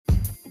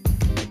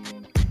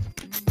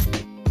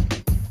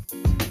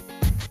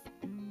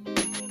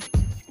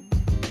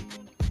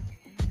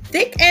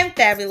Thick and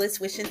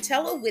Fabulous with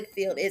Chantella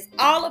Whitfield is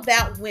all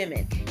about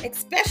women,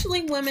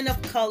 especially women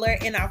of color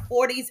in our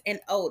 40s and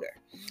older.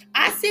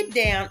 I sit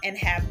down and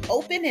have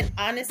open and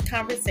honest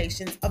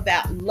conversations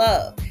about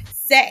love,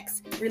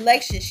 sex,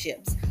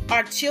 relationships,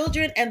 our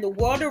children, and the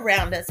world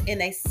around us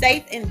in a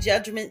safe and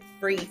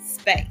judgment-free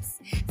space.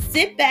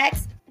 Sit back,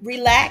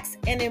 relax,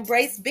 and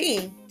embrace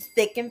being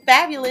thick and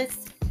fabulous.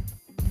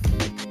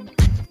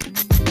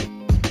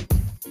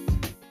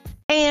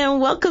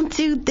 And welcome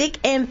to Thick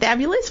and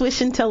Fabulous with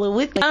Chantella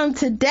Whitfield.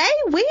 Today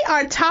we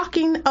are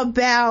talking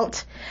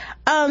about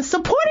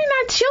supporting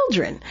our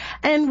children.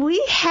 And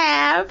we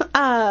have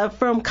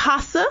from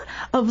CASA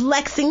of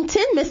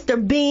Lexington,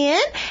 Mr. Ben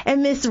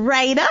and Miss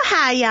Rada.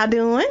 How y'all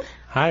doing?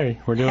 Hi,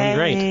 we're doing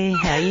great. Hey,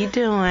 how you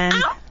doing?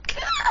 I'm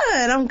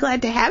good. I'm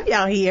glad to have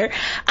y'all here.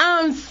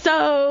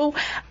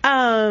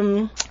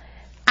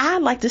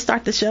 I'd like to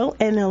start the show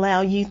and allow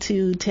you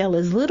to tell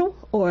as little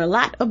or a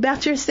lot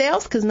about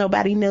yourselves because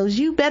nobody knows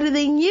you better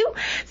than you.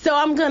 So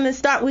I'm going to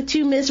start with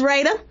you, Miss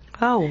Rada.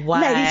 Oh, wow.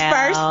 Ladies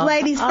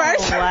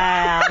first. Oh,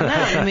 wow.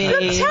 Not me.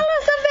 Tell us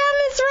about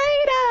Miss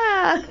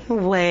Rada.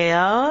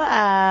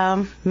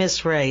 Well,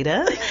 Miss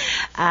Rada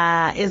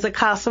is a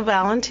CASA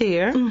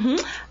volunteer. Mm-hmm.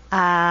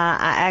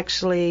 I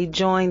actually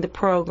joined the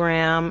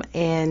program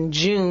in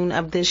June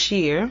of this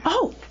year.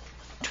 Oh.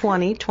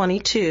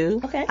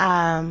 2022. Okay.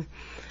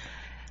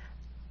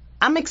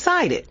 I'm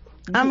excited.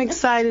 I'm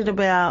excited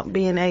about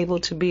being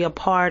able to be a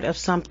part of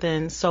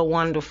something so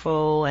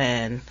wonderful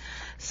and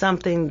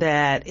something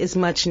that is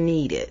much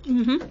needed.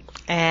 Mm-hmm.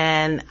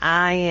 And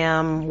I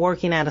am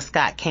working out of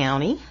Scott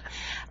County.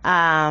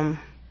 I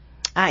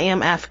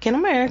am African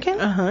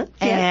American. Uh-huh.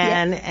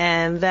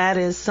 And that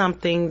is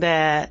something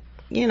that,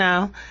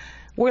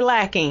 we're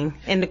lacking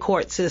in the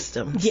court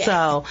system. Yes.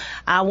 So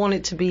I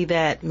wanted to be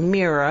that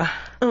mirror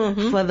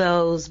for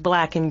those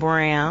black and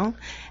brown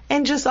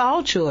and just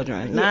all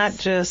children, not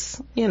just,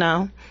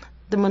 the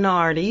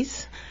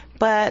minorities.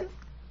 But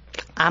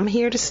I'm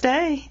here to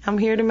stay. I'm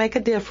here to make a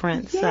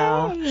difference. Yay.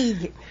 So,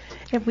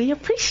 and we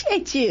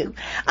appreciate you.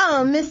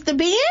 Mr.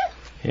 Ben?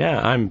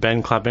 Yeah, I'm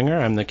Ben Klappinger.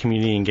 I'm the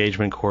Community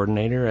Engagement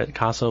Coordinator at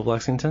CASA of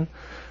Lexington.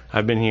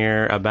 I've been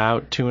here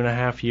about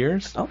 2.5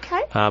 years.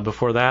 Okay.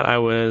 Before that, I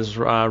was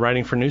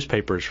writing for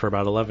newspapers for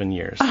about 11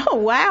 years. Oh,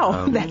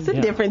 wow. That's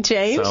a different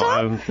change. So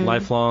I'm a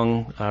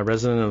lifelong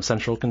resident of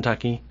Central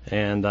Kentucky,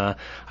 and I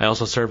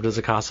also served as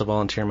a CASA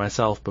volunteer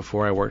myself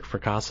before I worked for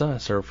CASA. I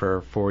served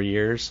for 4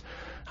 years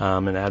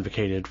and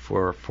advocated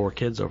for 4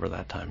 kids over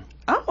that time.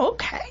 Oh,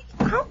 okay.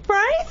 All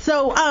right.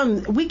 So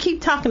we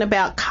keep talking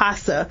about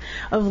CASA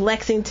of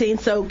Lexington.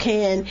 So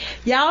can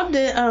y'all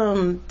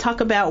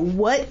talk about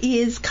what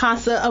is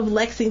CASA of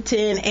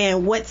Lexington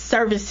and what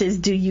services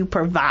do you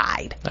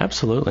provide?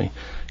 Absolutely.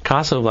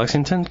 CASA of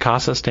Lexington,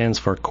 CASA stands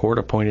for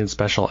Court-Appointed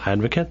Special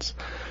Advocates.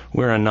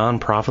 We're a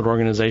nonprofit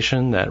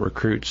organization that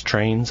recruits,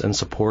 trains, and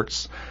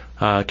supports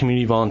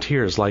community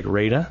volunteers like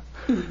Rada,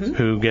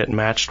 who get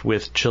matched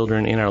with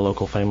children in our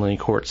local family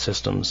court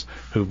systems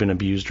who've been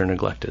abused or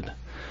neglected.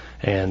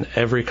 And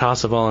every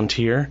CASA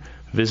volunteer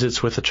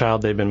visits with the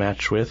child they've been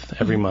matched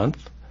with every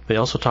month. They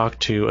also talk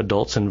to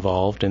adults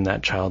involved in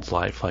that child's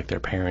life, like their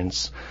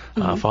parents,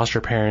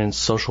 foster parents,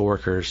 social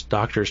workers,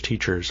 doctors,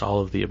 teachers, all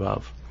of the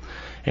above.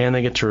 And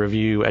they get to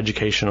review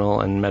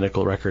educational and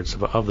medical records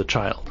of the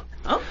child.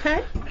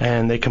 Okay.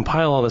 And they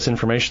compile all this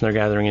information they're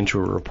gathering into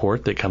a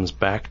report that comes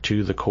back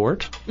to the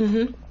court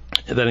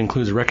that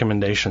includes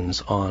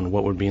recommendations on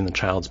what would be in the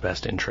child's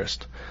best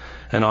interest.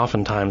 And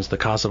oftentimes the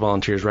CASA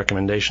volunteers'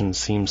 recommendations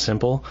seem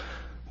simple,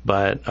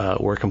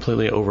 but were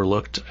completely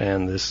overlooked,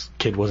 and this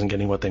kid wasn't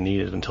getting what they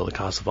needed until the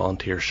CASA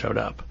volunteers showed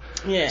up.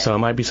 Yeah. So it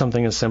might be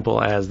something as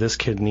simple as this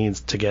kid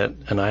needs to get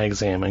an eye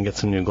exam and get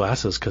some new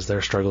glasses because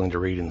they're struggling to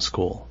read in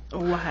school.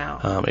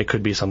 Wow. It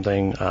could be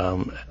something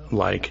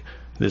like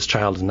this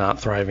child is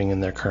not thriving in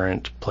their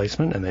current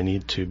placement and they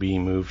need to be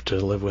moved to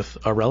live with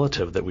a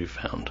relative that we've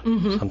found,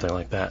 something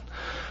like that.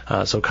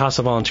 So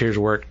CASA volunteers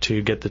work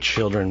to get the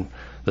children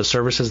the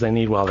services they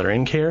need while they're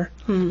in care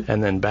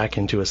and then back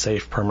into a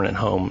safe, permanent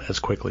home as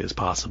quickly as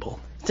possible.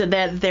 So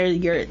that they're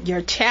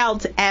your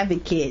child's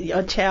advocate,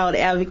 your child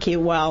advocate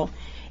while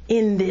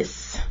in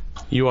this.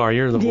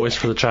 You're the voice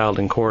for the child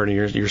in court.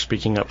 You're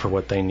speaking up for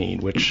what they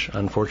need, which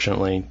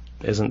unfortunately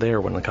isn't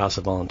there when the CASA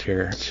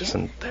volunteer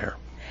isn't there.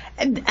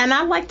 And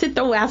I like to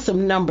throw out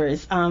some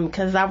numbers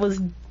because I was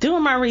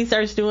doing my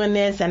research doing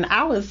this, and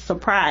I was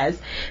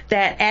surprised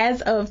that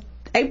as of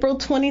April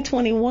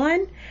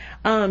 2021,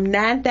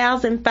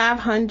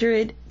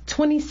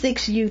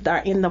 9,526 youth are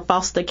in the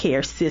foster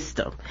care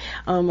system,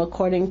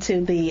 according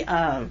to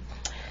the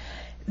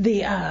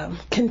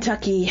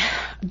Kentucky,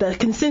 the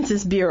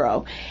Consensus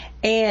Bureau,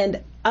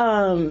 and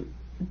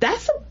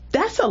that's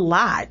a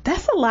lot.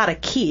 That's a lot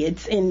of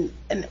kids, and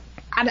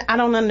I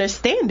don't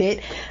understand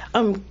it.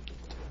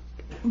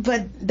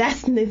 But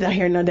that's neither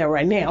here nor there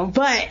right now.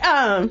 But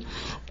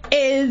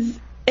is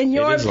in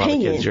your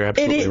opinion, you're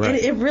absolutely right.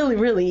 It really,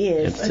 really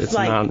is. It's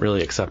like, not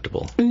really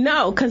acceptable.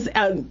 No, because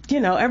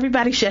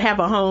everybody should have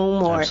a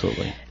home or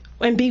Absolutely.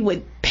 and be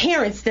with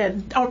parents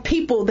or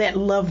people that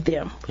love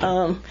them.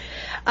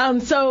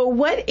 So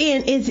what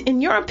is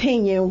in your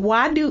opinion,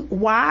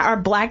 why are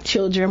black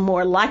children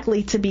more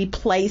likely to be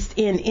placed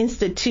in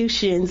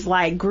institutions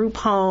like group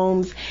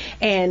homes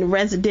and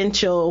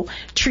residential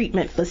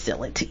treatment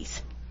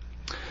facilities?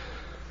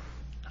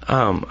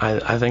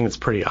 I think it's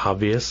pretty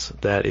obvious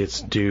that it's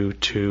due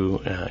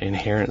to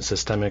inherent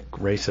systemic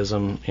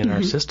racism in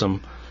our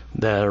system,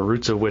 the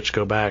roots of which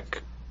go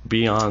back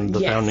beyond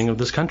the founding of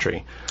this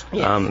country.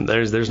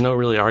 There's no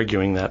really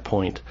arguing that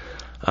point.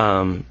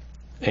 And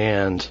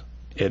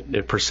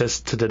it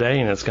persists to today,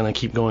 and it's going to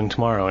keep going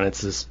tomorrow. And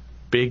it's this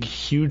big,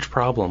 huge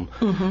problem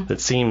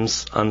that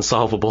seems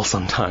unsolvable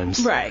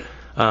sometimes. Right.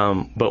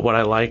 But what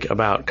I like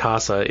about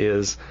CASA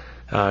is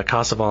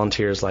CASA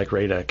volunteers like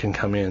Rada can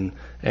come in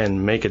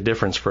and make a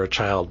difference for a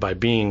child by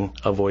being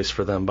a voice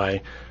for them,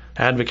 by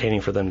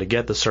advocating for them to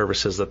get the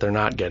services that they're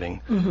not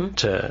getting,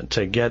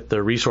 to get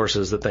the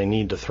resources that they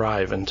need to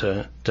thrive, and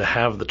to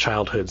have the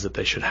childhoods that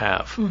they should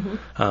have.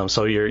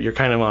 So you're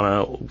kind of on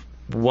a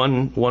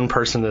one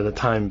person at a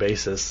time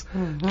basis,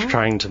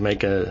 trying to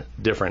make a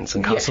difference.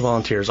 And CASA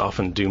volunteers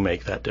often do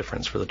make that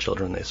difference for the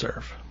children they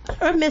serve.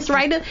 Miss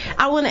Ryder,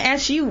 I want to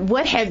ask you,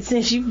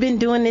 since you've been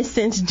doing this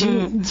since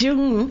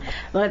June,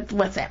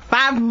 what's that,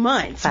 5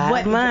 months?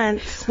 5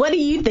 months. What do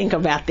you think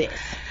about this?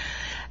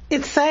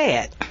 It's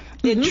sad.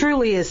 It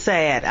truly is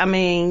sad. I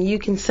mean, you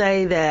can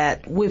say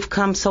that we've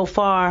come so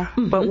far,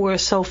 but we're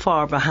so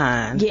far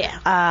behind.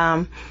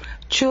 Yeah.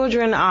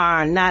 Children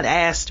are not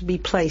asked to be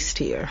placed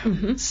here.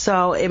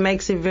 So it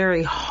makes it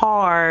very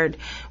hard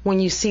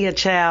when you see a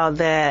child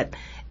that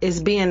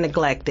is being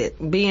neglected,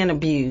 being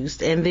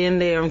abused, and then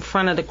they're in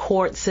front of the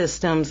court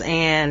systems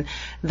and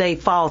they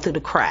fall through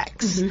the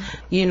cracks.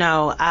 You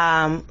know,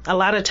 a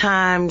lot of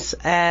times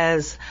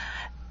as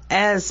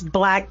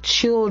black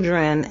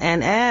children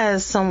and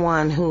as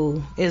someone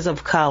who is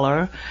of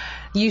color,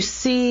 you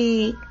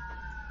see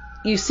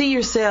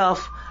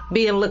yourself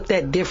being looked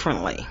at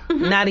differently,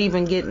 not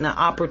even getting the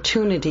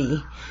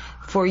opportunity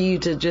for you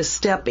to just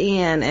step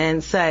in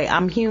and say,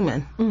 I'm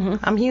human.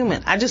 I'm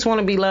human. I just want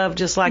to be loved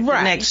just like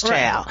the next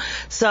child.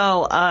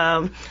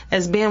 So,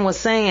 as Ben was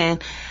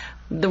saying,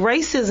 the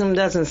racism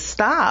doesn't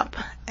stop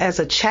as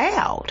a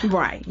child.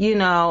 Right. You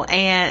know,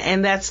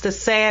 and that's the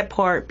sad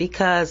part,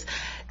 because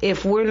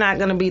if we're not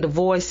going to be the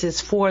voices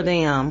for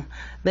them,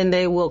 then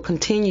they will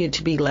continue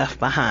to be left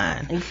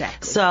behind.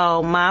 Exactly.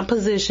 So my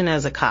position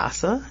as a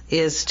CASA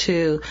is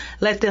to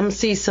let them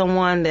see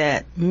someone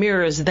that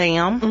mirrors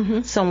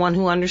them, someone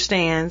who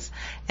understands,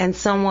 and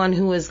someone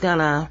who is going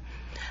to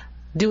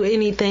do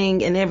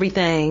anything and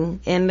everything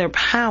in their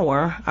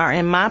power, or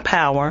in my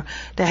power,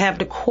 to have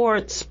the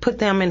courts put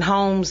them in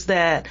homes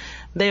that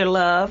they're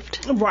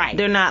loved. Right.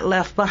 They're not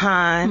left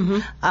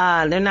behind.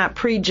 They're not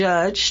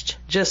prejudged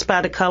just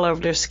by the color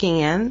of their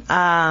skin.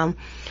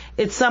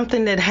 It's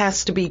something that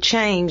has to be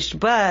changed,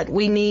 but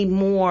we need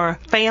more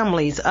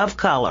families of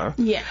color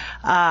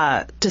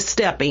to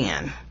step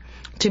in,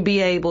 to be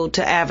able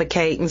to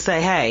advocate and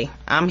say, hey,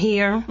 I'm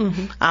here.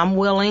 I'm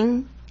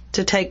willing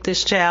to take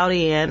this child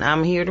in.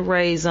 I'm here to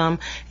raise them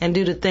and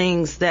do the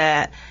things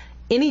that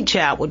any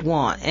child would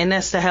want, and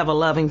that's to have a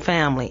loving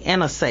family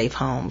and a safe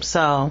home.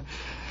 So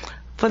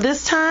for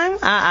this time,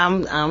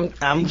 I'm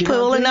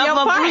pulling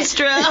up my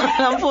bootstraps.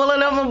 I'm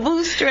pulling up my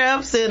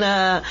bootstraps, and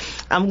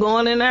I'm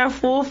going in there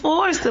full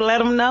force to let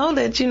them know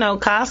that, you know,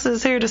 CASA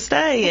is here to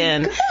stay,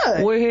 and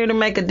we're here to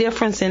make a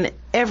difference in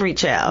every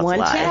child's life.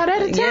 One child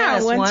at a time.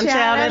 Yes, one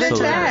child at a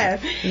time.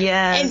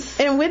 Yes.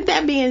 And with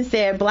that being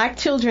said, black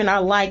children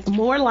are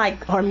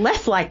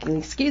less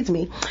likely,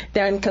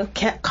 than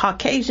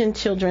Caucasian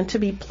children to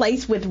be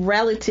placed with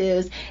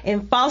relatives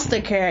in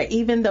foster care,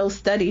 even though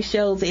study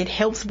shows it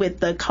helps with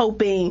the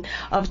coping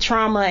of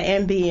trauma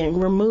and being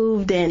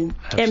removed and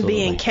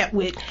being kept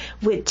with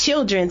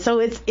children. So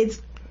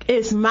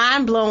it's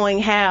mind-blowing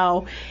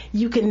how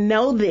you can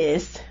know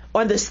this,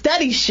 or the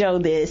studies show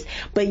this,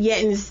 but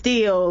yet and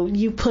still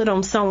you put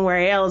them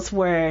somewhere else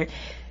where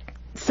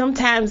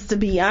sometimes, to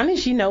be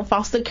honest, you know,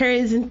 foster care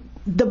isn't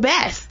the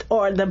best,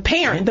 or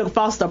the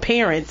foster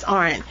parents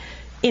aren't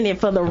in it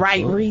for the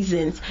right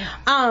reasons.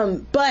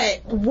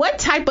 But what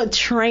type of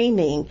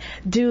training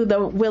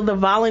will the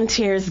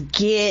volunteers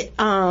get,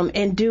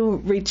 and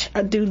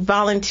do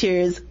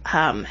volunteers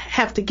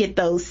have to get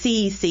those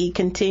CEC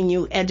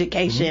continued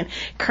education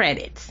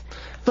credits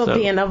for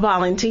being a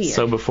volunteer?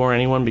 So before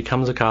anyone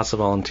becomes a CASA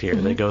volunteer,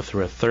 they go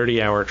through a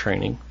 30-hour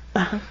training.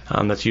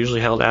 That's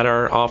usually held at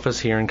our office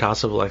here in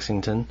CASA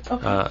Lexington,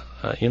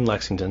 in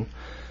Lexington.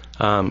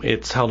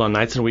 It's held on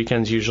nights and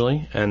weekends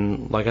usually,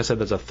 and like I said,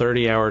 that's a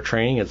 30-hour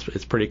training.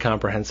 It's pretty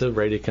comprehensive.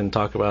 Rady can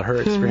talk about her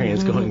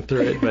experience going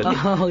through it, but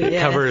it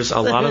covers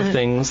a lot of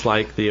things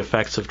like the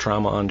effects of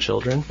trauma on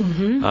children,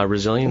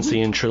 resiliency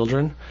in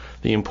children,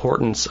 the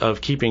importance of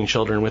keeping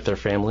children with their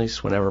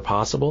families whenever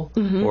possible,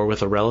 or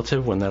with a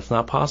relative when that's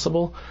not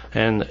possible,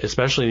 and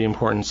especially the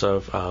importance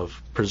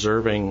of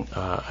preserving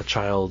a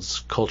child's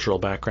cultural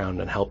background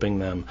and helping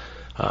them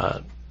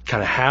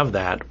kind of have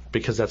that,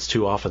 because that's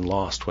too often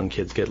lost when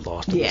kids get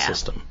lost in the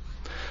system.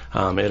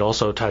 It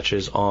also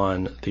touches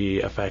on the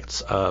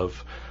effects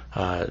of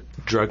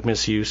drug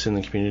misuse in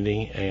the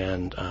community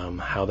and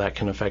how that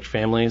can affect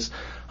families,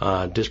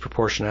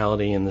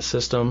 disproportionality in the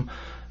system,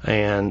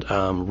 and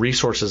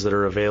resources that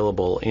are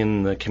available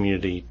in the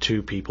community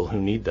to people who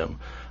need them,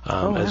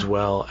 as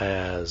well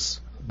as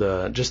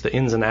the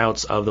ins and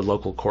outs of the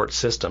local court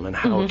system and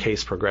how a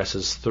case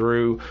progresses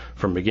through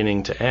from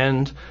beginning to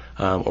end,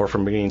 or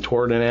from beginning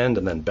toward an end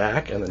and then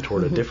back and then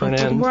toward a different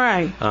end,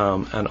 Right.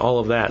 And all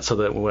of that, so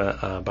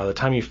that by the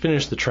time you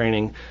finish the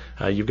training,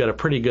 you've got a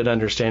pretty good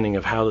understanding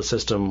of how the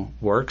system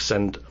works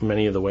and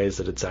many of the ways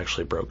that it's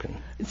actually broken.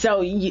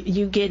 So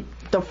you get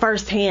the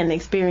first-hand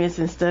experience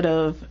instead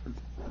of,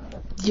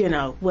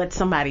 what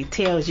somebody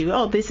tells you.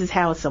 Oh, this is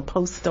how it's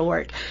supposed to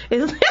work.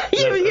 Absolutely. In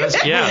theory,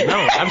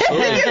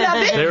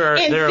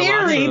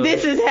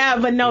 this is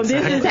how, but no,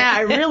 Exactly. This is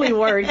how it really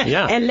works.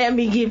 Yeah. And let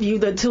me give you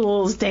the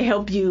tools to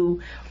help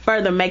you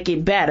further make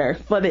it better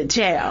for the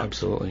child.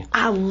 Absolutely.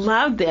 I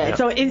love that. Yeah.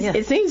 So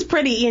it seems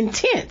pretty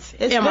intense.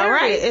 Am I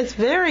right? It's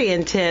very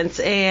intense,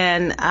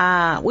 and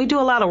we do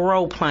a lot of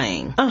role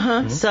playing.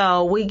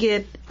 So we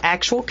get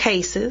actual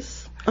cases.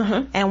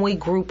 And we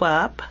group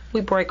up.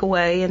 We break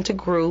away into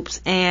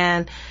groups,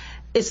 and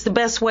it's the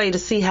best way to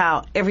see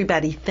how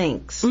everybody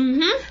thinks.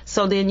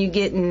 So then you're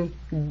getting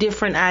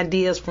different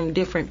ideas from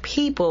different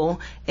people,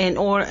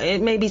 or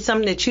it may be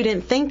something that you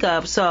didn't think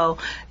of. So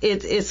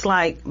it's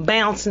like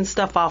bouncing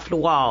stuff off the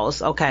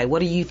walls. Okay, what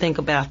do you think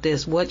about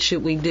this? What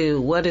should we do?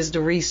 What is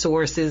the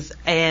resources?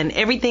 And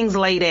everything's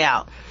laid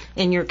out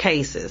in your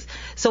cases.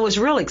 So it's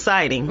real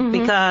exciting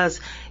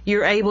because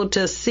you're able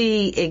to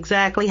see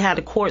exactly how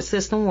the court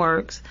system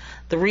works,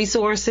 the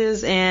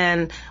resources,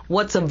 and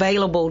what's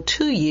available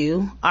to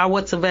you or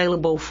what's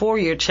available for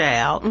your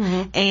child.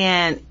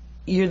 And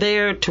you're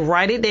there to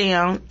write it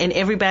down, and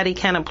everybody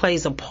kind of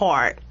plays a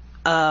part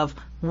of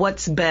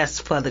what's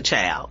best for the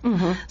child.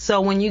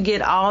 So when you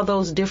get all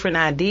those different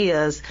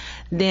ideas,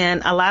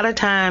 then a lot of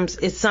times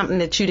it's something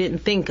that you didn't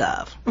think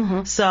of.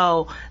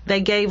 So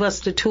they gave us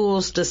the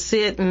tools to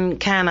sit and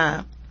kind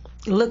of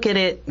look at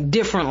it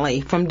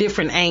differently from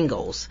different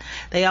angles.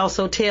 They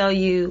also tell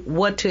you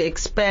what to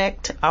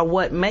expect or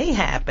what may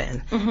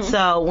happen.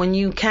 So when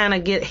you kind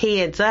of get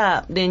heads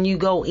up, then you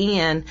go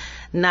in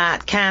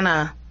not kind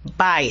of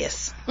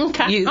bias.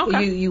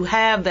 You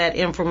have that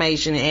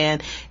information,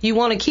 and you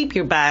want to keep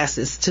your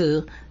biases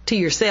to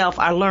yourself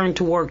or learn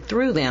to work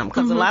through them,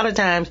 because a lot of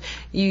times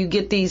you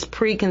get these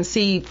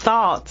preconceived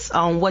thoughts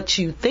on what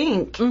you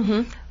think.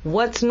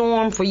 What's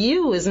norm for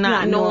you is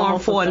not norm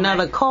for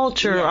another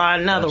culture or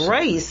another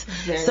race.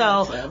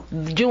 So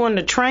during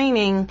the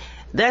training,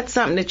 that's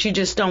something that you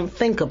just don't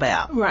think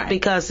about, right?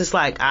 Because it's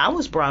like, I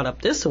was brought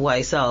up this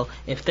way, so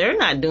if they're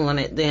not doing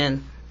it,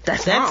 then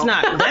that's wrong.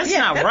 not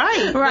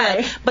right.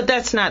 Right. But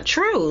that's not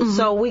true.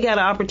 So we got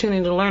an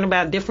opportunity to learn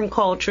about different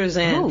cultures,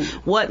 and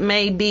what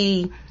may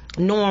be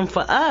norm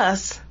for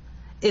us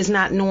is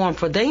not norm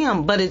for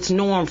them, but it's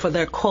norm for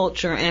their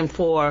culture and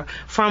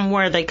from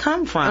where they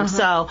come from.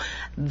 So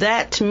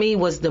that to me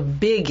was the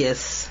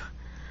biggest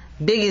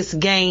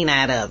gain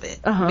out of it,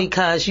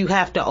 because you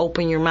have to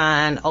open your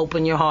mind,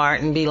 open your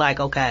heart, and be like,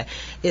 okay,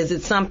 is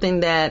it something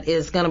that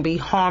is going to be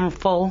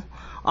harmful?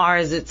 Or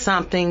is it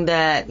something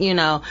that,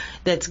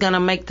 that's going to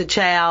make the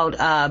child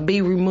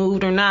be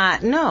removed or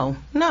not? No,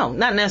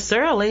 not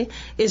necessarily.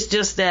 It's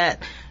just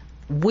that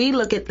we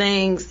look at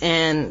things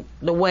and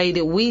the way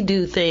that we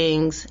do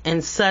things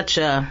in such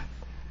a,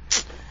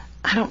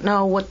 I don't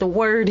know what the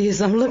word is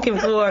I'm looking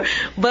for,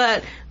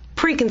 but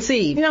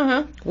preconceived.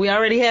 We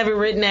already have it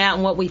written out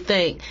and what we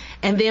think.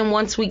 And then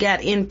once we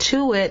got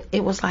into it,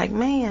 it was like,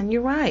 man,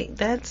 you're right.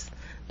 That's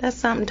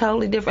something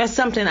totally different. That's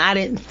something I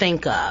didn't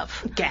think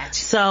of. Gotcha.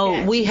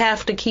 So we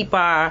have to keep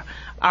our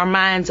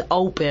minds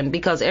open,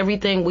 because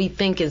everything we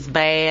think is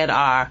bad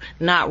or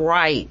not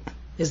right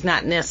is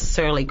not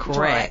necessarily correct.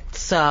 Right.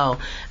 So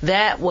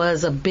that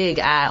was a big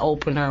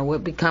eye-opener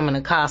with becoming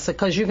a CASA,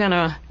 because you're going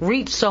to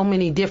reach so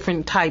many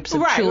different types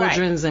of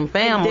children and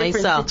families.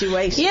 In different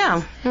situations.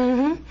 Yeah.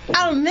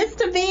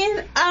 Mr.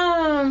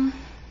 Ben,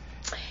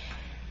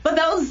 for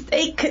those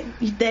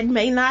that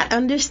may not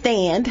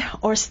understand,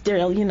 or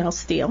still,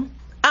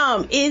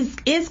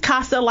 is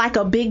CASA like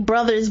a Big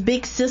Brothers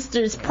Big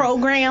Sisters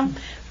program?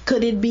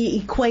 Could it be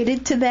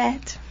equated to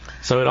that?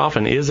 So it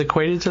often is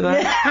equated to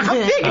that.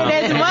 I figured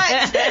as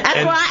much.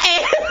 That's why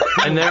I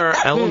asked. And there are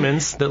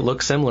elements that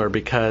look similar,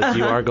 because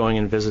you are going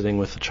and visiting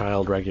with the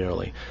child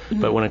regularly.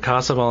 But when a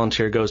CASA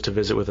volunteer goes to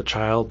visit with a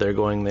child, they're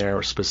going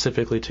there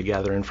specifically to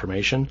gather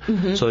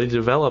information. So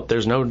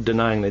there's no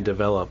denying they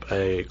develop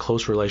a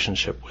close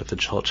relationship with the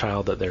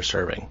child that they're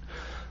serving.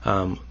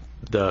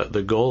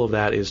 The goal of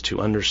that is to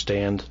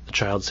understand the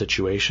child's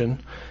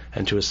situation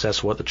and to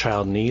assess what the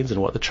child needs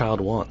and what the child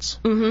wants,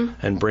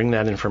 and bring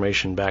that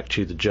information back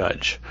to the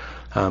judge.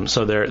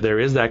 So there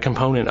is that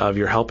component of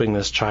you're helping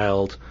this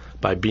child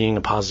by being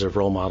a positive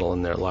role model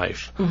in their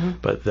life.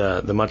 But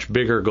the much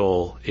bigger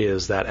goal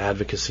is that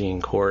advocacy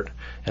in court,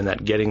 and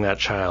that getting that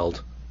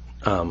child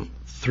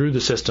through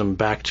the system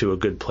back to a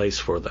good place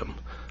for them.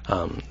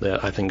 that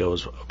I think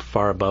goes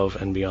far above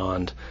and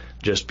beyond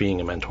just being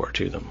a mentor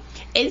to them.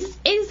 Is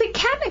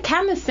it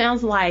kind of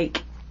sounds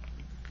like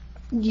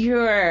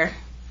you're,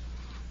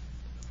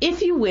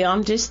 if you will,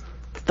 I'm just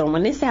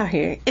throwing this out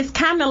here, it's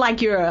kind of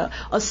like you're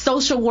a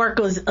social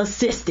worker's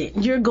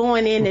assistant. You're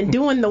going in and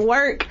doing the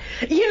work,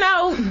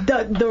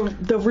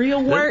 the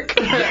real work.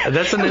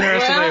 That's an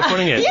interesting way of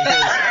putting it. Yeah,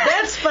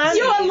 That's funny.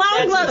 you're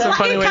along That's a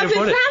funny way to put it.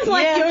 Because it sounds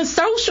like you're a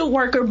social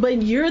worker,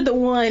 but you're the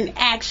one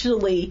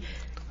actually,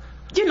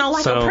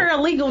 like So- a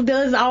paralegal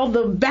does all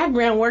the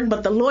background work,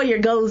 but the lawyer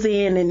goes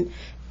in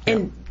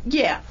and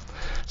yeah.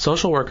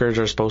 Social workers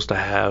are supposed to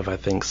have, I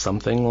think,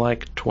 something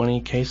like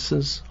 20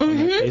 cases on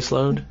their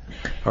caseload,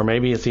 or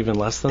maybe it's even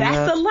less than that.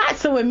 That's a lot,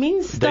 so it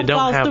means stuff They don't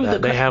falls have through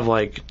that. the They have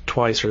like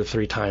twice or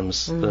three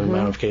times the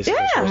amount of cases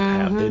they're Yeah. supposed to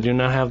have. They do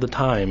not have the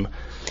time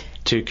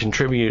to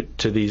contribute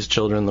to these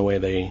children the way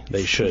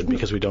they should,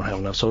 because we don't have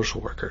enough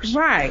social workers.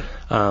 Right.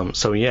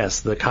 So yes,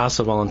 the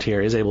CASA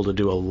volunteer is able to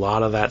do a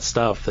lot of that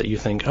stuff that you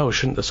think, oh,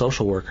 shouldn't the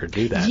social worker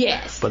do that?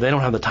 Yes. But they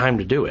don't have the time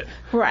to do it.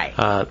 Right.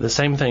 The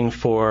same thing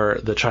for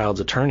the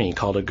child's attorney,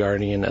 called a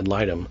guardian ad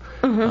litem.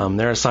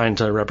 They're assigned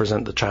to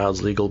represent the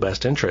child's legal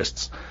best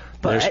interests.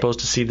 They're But-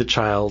 supposed to see the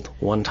child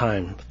one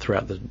time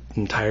throughout the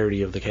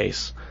entirety of the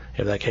case.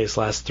 If that case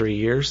lasts 3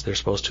 years, they're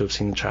supposed to have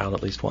seen the child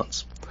at least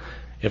once.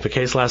 If a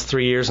case lasts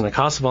 3 years and a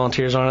CASA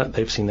volunteer's on it,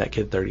 they've seen that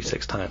kid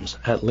 36 times,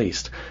 at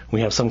least.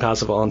 We have some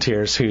CASA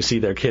volunteers who see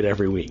their kid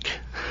every week.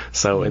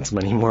 So it's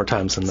many more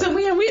times than that. So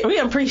we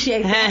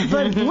appreciate that.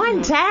 But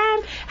one time,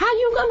 how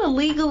you going to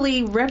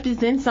legally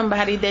represent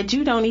somebody that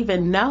you don't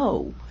even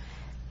know?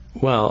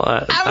 Well,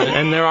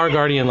 and there are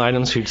guardian ad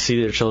litems who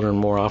see their children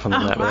more often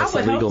than that, but I that's the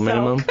would legal hope so.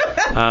 minimum.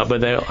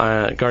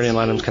 But guardian ad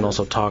litems can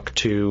also talk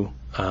to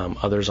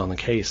others on the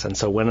case. And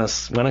so when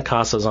a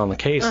CASA is on the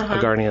case, a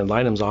guardian ad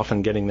litem is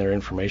often getting their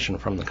information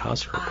from the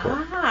CASA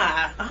report.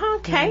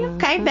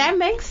 Okay, that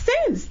makes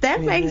sense.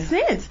 That makes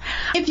sense.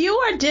 If you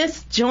are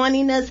just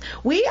joining us,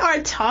 we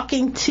are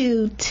talking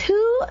to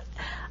two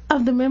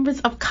of the members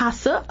of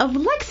CASA of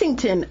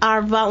Lexington,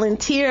 our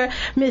volunteer,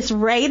 Miss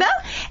Rada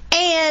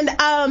and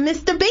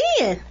Mr.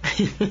 Ben.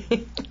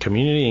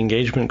 Community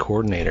Engagement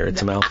Coordinator.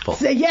 It's a mouthful.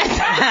 So, yes,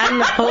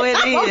 I know it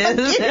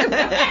is.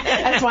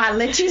 That's why I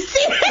let you see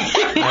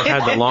it. I've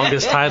had the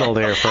longest title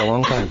there for a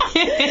long time.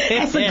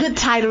 That's a good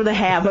title to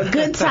have. A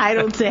good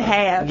title to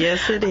have.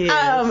 Yes, it is.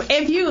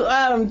 If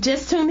you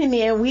just tuning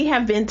in, we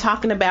have been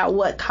talking about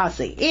what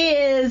CASA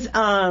is,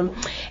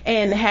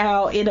 and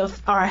how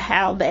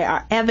how they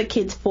are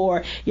advocates for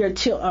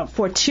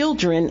for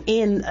children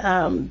in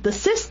the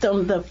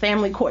system, the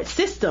family court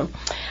system.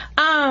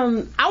 I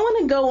want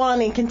to go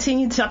on and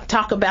continue to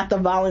talk about the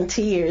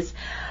volunteers.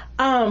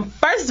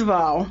 First of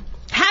all,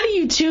 how do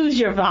you choose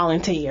your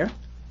volunteer?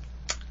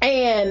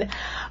 And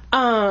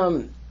how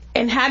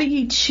do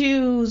you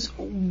choose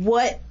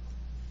what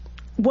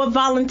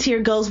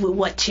volunteer goes with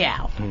what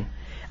child?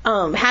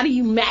 How do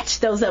you match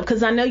those up?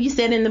 Because I know you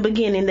said in the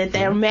beginning that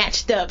they're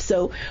matched up.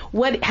 So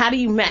how do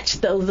you match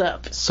those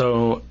up?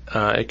 So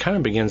it kind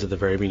of begins at the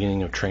very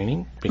beginning of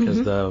training,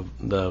 because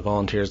the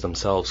volunteers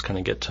themselves kind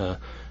of get to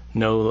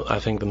know, I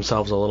think,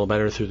 themselves a little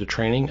better through the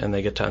training, and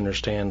they get to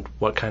understand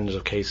what kinds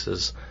of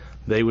cases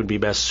they would be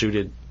best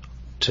suited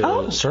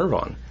to serve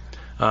on.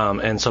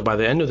 And so by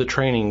the end of the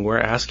training, we're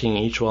asking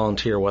each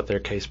volunteer what their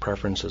case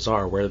preferences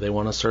are, where they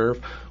want to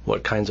serve,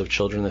 what kinds of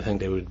children they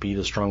think they would be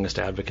the strongest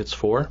advocates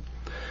for.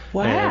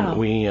 Wow. And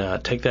we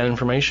take that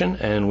information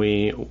and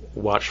we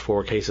watch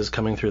for cases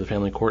coming through the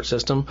family court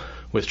system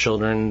with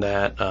children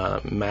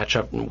that match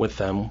up with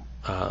them,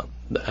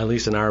 at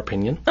least in our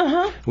opinion.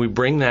 We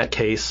bring that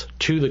case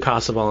to the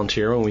CASA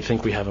volunteer when we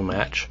think we have a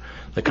match.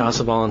 The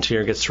CASA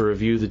volunteer gets to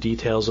review the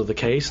details of the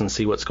case and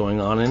see what's going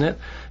on in it,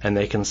 and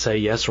they can say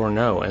yes or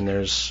no, and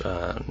there's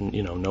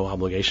no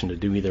obligation to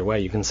do either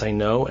way. You can say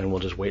no, and we'll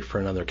just wait for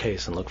another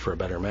case and look for a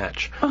better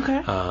match.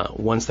 Okay.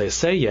 Once they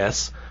say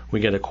yes, we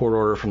get a court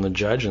order from the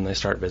judge, and they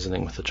start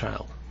visiting with the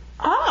child.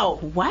 Oh,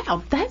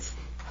 wow, that's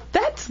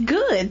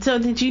good. So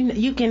that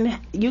you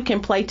can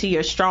play to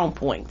your strong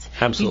points.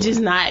 Absolutely. You're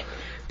just not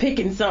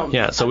picking some.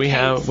 Yeah. So we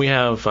have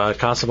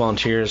CASA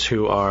volunteers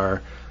who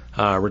are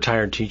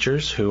retired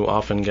teachers who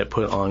often get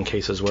put on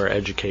cases where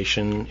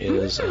education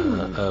is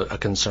a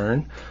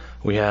concern.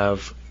 We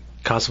have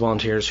CASA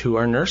volunteers who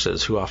are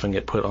nurses who often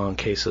get put on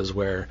cases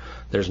where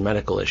there's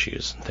medical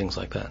issues and things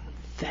like that.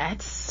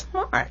 That's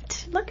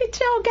smart. Look at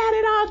y'all got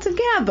it all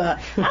together.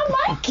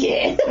 I like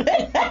it.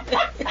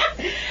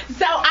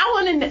 So I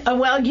want to.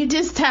 Well, you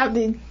just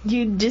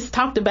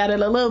talked about it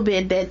a little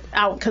bit.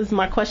 Because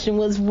my question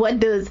was,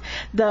 what does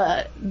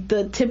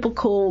the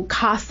typical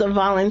CASA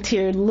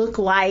volunteer look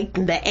like?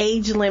 The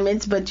age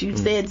limits, but you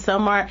said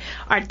some are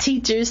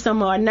teachers,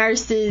 some are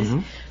nurses,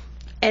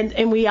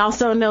 and we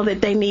also know that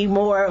they need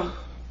more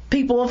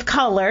people of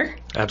color.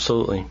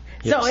 Absolutely.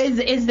 So Yes.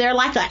 is there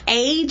like an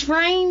age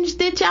range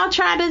that y'all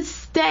try to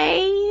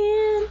stay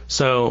in?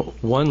 So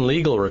one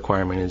legal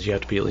requirement is you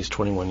have to be at least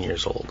 21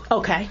 years old.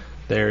 Okay.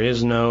 There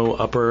is no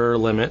upper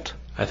limit.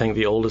 I think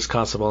the oldest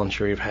CASA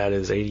volunteer we've had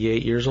is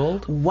 88 years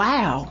old.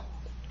 Wow.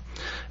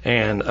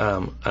 And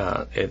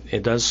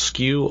it does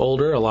skew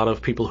older. A lot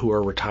of people who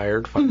are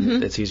retired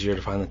find it's easier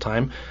to find the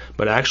time.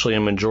 But actually,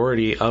 a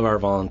majority of our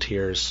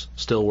volunteers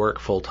still work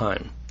full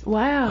time.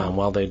 Wow.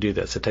 While they do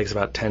this. It takes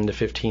about 10 to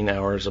 15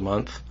 hours a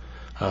month.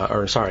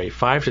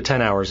 5 to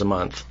 10 hours a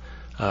month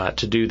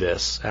to do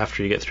this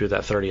after you get through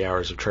that 30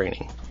 hours of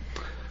training.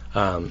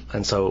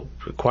 And so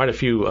quite a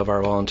few of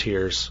our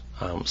volunteers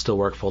still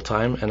work full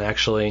time. And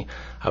actually,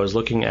 I was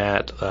looking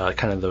at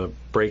kind of the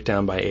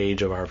breakdown by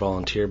age of our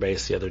volunteer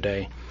base the other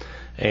day.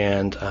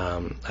 And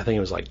I think it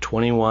was like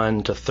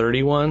 21 to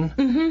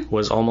 31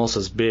 was almost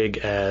as big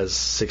as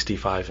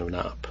 65 and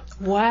up.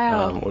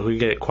 Wow. We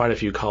get quite a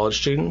few college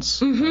students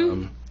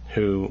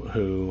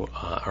who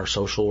are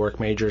social work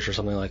majors or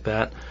something like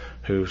that,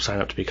 who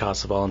sign up to be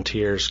CASA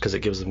volunteers because it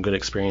gives them good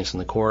experience in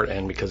the court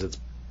and because it's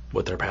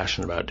what they're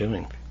passionate about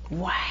doing.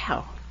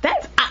 Wow.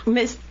 That's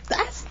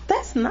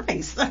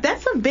nice.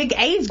 That's a big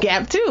age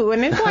gap too,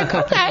 and it's like,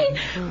 okay,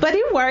 but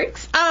it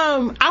works. I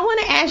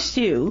want to ask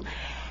you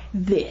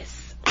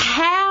this: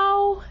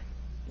 how,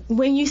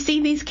 when you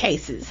see these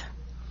cases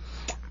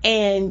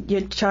and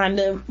you're trying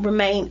to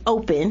remain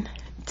open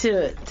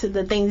to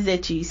the things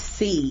that you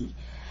see,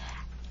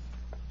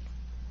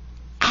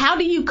 how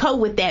do you cope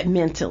with that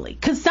mentally?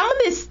 Because some of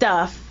this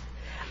stuff,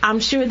 I'm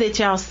sure that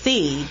y'all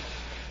see,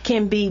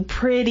 can be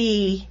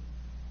pretty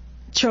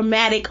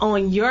traumatic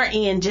on your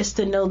end, just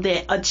to know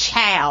that a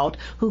child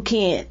who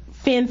can't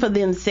fend for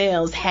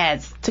themselves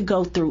has to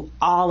go through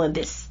all of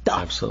this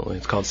stuff. Absolutely.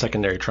 It's called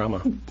secondary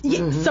trauma.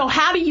 Yeah. So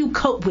how do you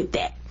cope with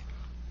that?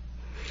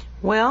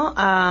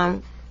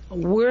 Well,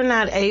 we're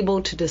not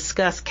able to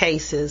discuss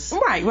cases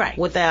Right.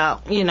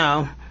 without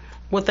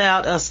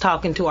us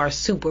talking to our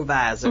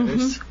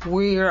supervisors.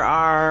 We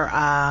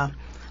are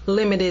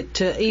limited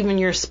to even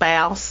your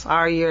spouse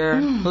or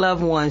your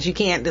loved ones. You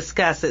can't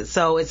discuss it.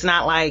 So it's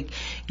not like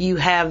you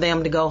have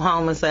them to go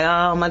home and say,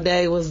 oh, my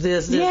day was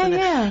this, and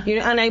that.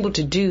 You're unable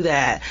to do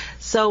that.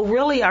 So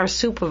really our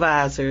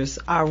supervisors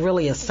are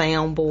really a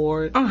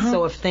soundboard.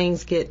 So if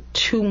things get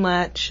too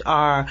much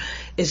or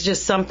it's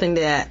just something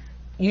that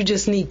you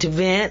just need to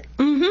vent,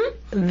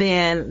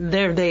 then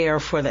they're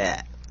there for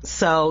that.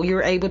 So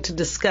you're able to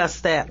discuss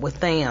that with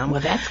them.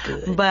 Well, that's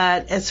good.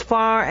 But as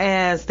far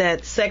as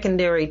that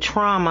secondary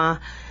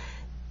trauma,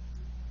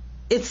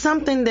 it's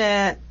something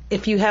that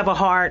if you have a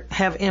heart,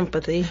 have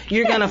empathy,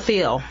 you're going to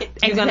feel.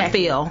 You're going to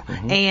feel.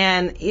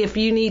 And if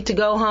you need to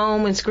go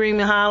home and scream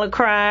and holler,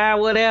 cry,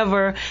 or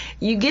whatever,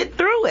 you get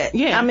through it.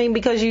 Yeah. I mean,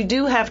 because you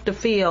do have to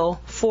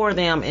feel for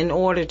them in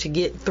order to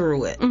get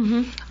through it.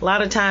 A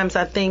lot of times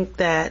I think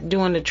that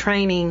during the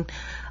training,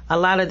 a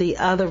lot of the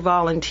other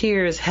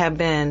volunteers have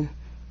been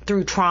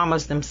through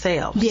traumas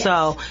themselves. Yes.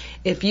 So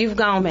if you've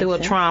gone through a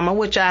trauma,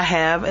 which I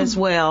have as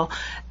well,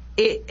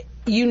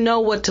 you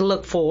know what to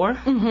look for.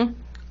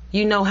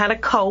 You know how to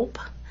cope,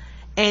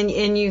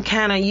 and you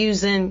kind of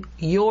using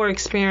your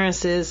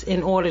experiences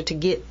in order to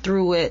get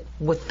through it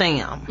with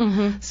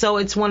them. So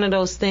it's one of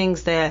those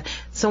things that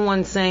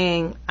someone's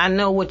saying, I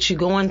know what you're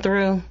going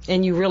through,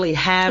 and you really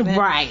haven't.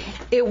 Right.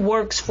 It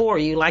works for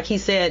you. Like he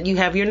said, you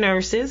have your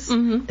nurses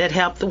that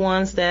help the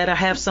ones that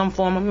have some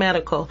form of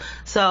medical.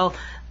 So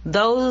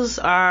those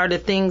are the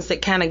things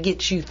that kind of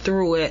get you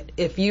through it.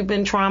 If you've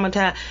been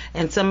traumatized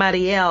and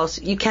somebody else,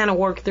 you kind of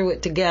work through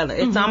it together.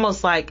 It's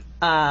almost like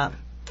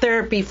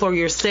therapy for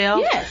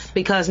yourself. Yes.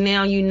 Because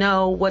now you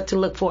know what to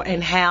look for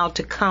and how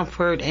to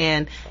comfort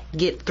and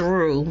get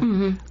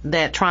through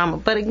that trauma.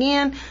 But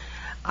again,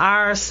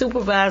 our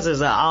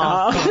supervisors are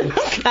awesome.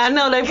 I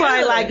know they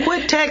probably like,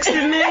 quit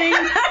texting me,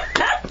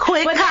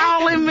 quit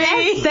calling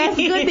me. That's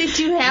good that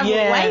you have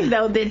a way,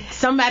 though, that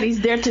somebody's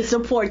there to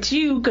support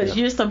you because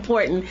you're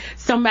supporting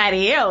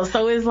somebody else.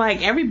 So it's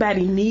like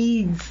everybody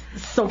needs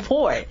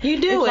support.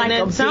 You do, it's and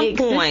like at some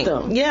point,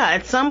 system.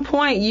 at some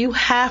point you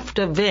have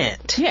to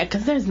vent. Yeah,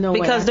 because there's no way.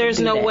 Because there's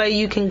no that. way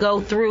you can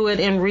go through it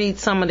and read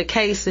some of the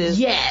cases.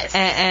 Yes.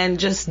 And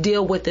just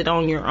deal with it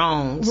on your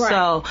own. Right.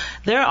 So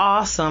they're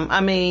awesome. I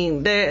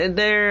mean,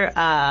 they're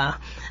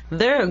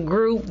a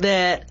group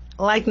that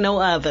like no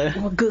other.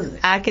 Well, good.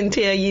 I can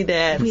tell you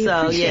that. We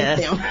appreciate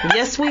them.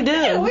 Yes, we do.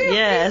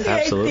 Yes,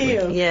 absolutely.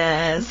 Them.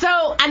 Yes.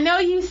 So I know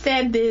you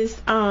said this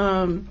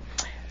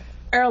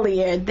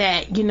earlier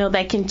that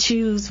they can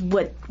choose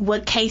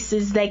what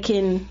cases they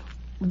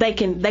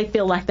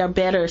feel like they're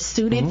better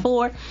suited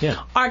for.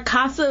 Yeah. Are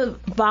CASA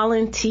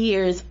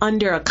volunteers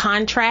under a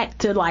contract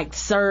to like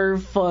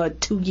serve for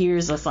 2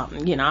 years or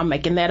something? I'm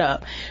making that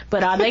up.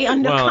 But are they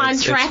under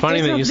contract? It's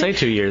funny or that you say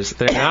something? 2 years.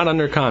 They're not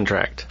under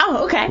contract.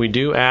 Oh, okay. We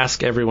do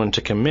ask everyone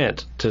to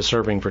commit to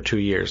serving for 2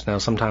 years. Now,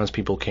 sometimes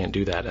people can't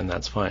do that, and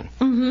that's fine.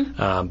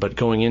 But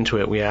going into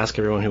it, we ask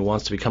everyone who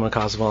wants to become a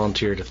CASA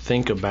volunteer to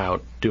think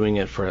about doing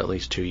it for at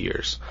least 2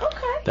 years.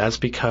 Okay. That's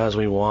because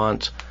we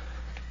want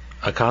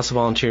a CASA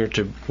volunteer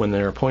to, when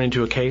they're appointed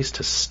to a case,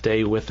 to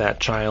stay with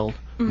that child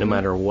no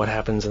matter what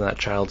happens in that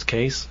child's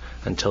case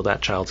until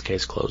that child's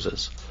case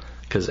closes.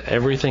 Because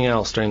everything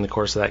else during the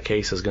course of that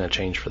case is going to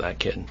change for that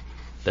kid.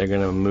 They're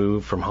going to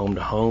move from home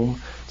to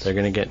home. They're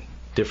going to get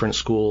different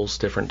schools,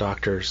 different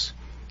doctors.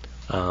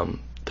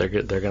 they're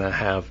going to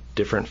have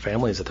different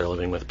families that they're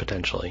living with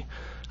potentially.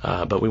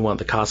 But we want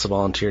the CASA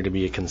volunteer to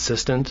be a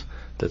consistent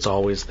that's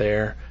always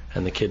there,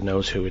 and the kid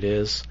knows who it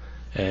is,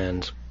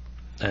 and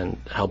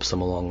helps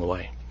them along the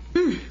way.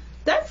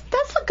 That's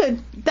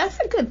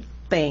a good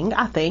thing,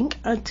 I think.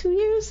 2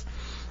 years,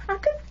 I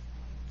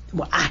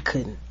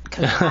couldn't.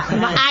 'Cause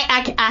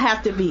I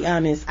have to be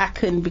honest, I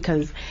couldn't,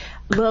 because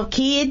I love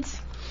kids.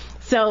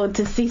 So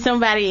to see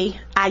somebody,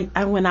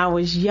 when I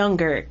was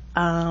younger,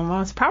 I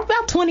was probably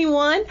about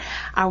 21.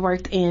 I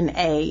worked in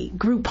a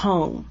group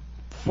home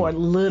for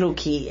little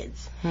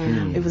kids.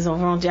 It was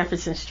over on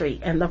Jefferson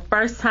Street, and the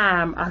first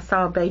time I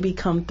saw a baby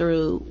come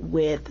through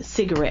with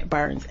cigarette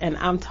burns, and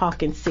I'm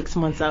talking 6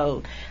 months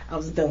old, I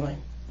was done.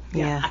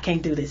 Yeah. I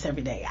can't do this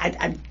every day.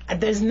 I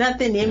there's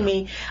nothing in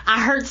me.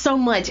 I hurt so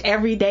much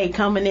every day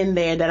coming in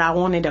there that I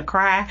wanted to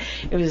cry.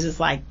 It was just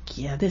like,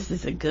 yeah, this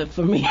isn't good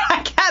for me.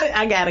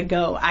 I gotta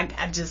go. I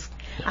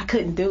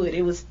couldn't do it.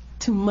 It was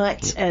too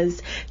much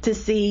as to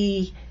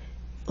see,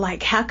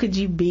 like, how could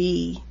you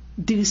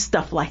do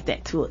stuff like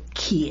that to a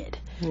kid?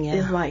 Yeah.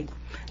 It's like,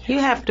 you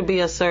have to be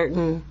a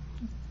certain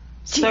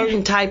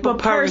type of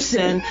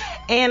person,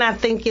 and I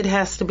think it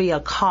has to be a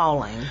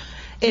calling.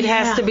 It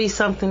has to be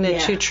something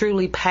that you're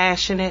truly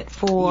passionate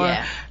for,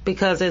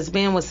 because as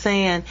Ben was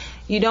saying,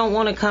 you don't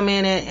want to come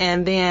in it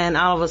and then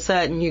all of a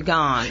sudden you're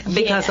gone,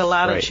 because a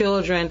lot of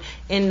children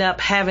end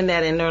up having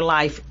that in their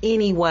life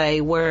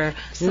anyway, where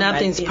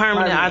nothing's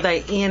permanent. Are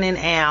they in and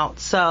out?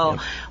 So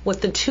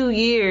with the 2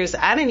 years,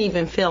 I didn't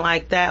even feel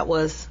like that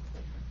was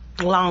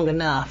long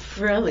enough.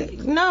 Really?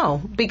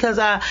 No, because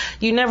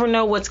you never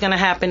know what's going to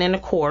happen in the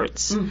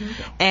courts.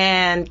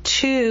 And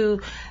two,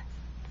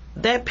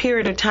 that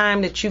period of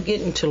time that you're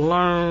getting to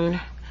learn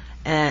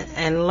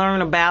and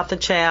learn about the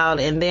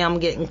child and them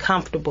getting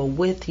comfortable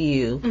with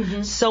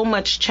you, so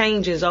much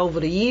changes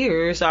over the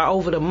years or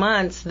over the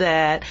months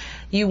that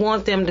you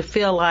want them to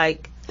feel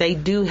like they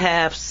do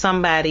have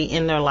somebody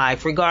in their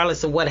life,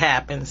 regardless of what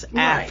happens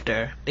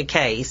after the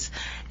case.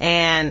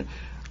 And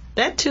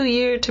that 2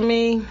 year to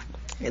me,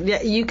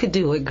 you could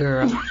do it,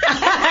 girl.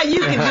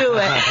 You could do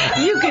it.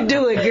 You could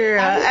do it,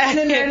 girl. I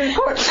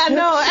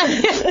know.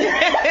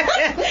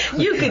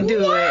 You could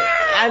do it.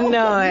 I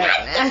know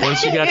it.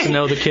 Once you got to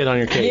know the kid on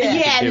your case,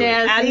 you could do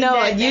it. I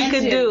know it. You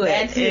could do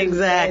it.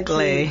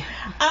 Exactly.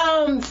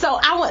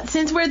 So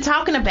since we're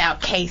talking about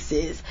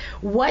cases,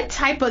 what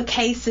type of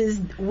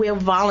cases will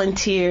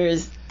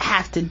volunteers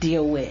have to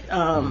deal with?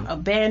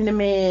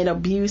 Abandonment,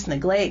 abuse,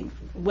 neglect,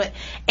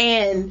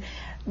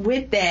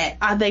 with that,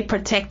 are they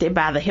protected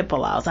by the HIPAA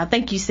laws? I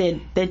think you said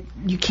that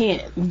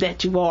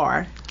you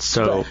are.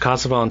 So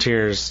CASA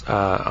volunteers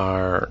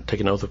are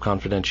take an oath of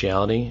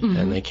confidentiality,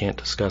 and they can't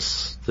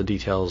discuss the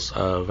details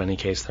of any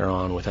case they're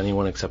on with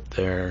anyone except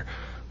their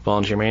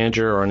volunteer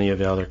manager or any of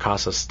the other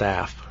CASA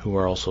staff who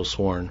are also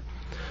sworn.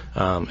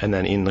 And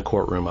then in the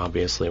courtroom,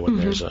 obviously, when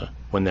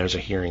there's a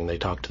hearing, they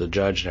talk to the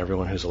judge and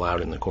everyone who's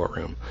allowed in the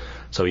courtroom.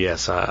 So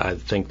yes, I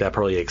think that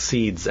probably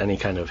exceeds any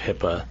kind of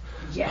HIPAA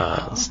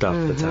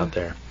stuff that's out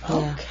there.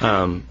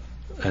 Okay.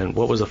 And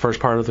what was the first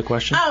part of the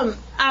question?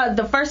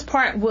 The first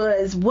part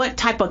was, what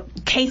type of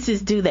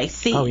cases do they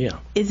see? Oh, yeah.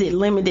 Is it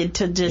limited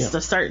to just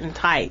a certain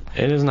type?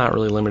 It is not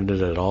really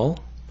limited at all.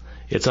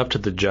 It's up to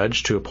the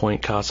judge to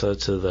appoint CASA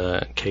to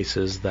the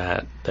cases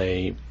that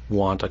they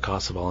want a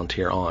CASA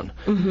volunteer on.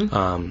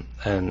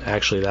 And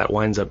actually,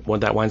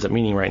 what that winds up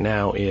meaning right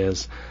now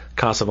is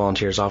CASA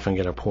volunteers often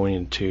get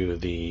appointed to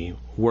the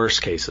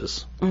worst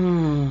cases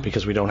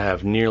because we don't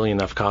have nearly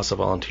enough CASA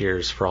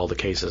volunteers for all the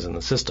cases in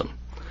the system.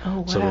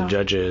 Oh, wow. So the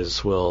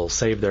judges will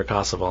save their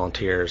CASA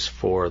volunteers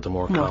for the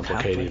more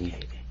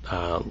complicated.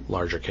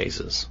 Larger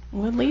cases.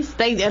 Well, at least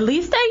they're using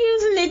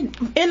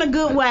it in a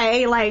good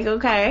way. Like,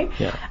 okay.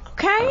 Yeah.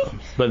 Okay.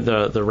 But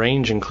the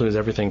range includes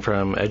everything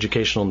from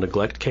educational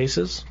neglect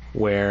cases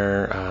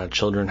where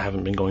children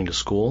haven't been going to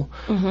school,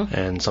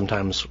 and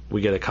sometimes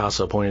we get a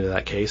CASA appointed to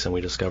that case and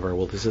we discover,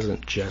 well, this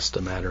isn't just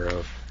a matter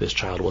of this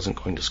child wasn't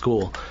going to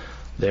school.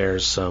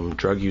 There's some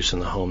drug use in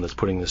the home that's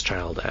putting this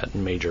child at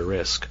major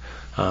risk,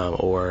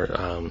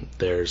 or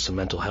there's some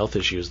mental health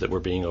issues that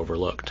were being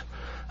overlooked.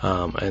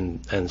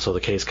 And so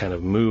the case kind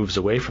of moves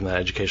away from that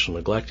educational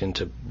neglect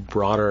into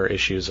broader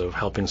issues of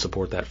helping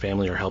support that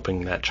family or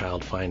helping that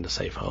child find a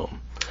safe home.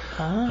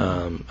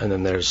 And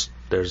then there's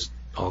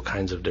all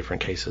kinds of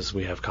different cases.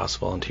 We have CASA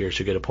volunteers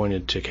who get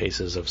appointed to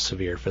cases of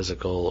severe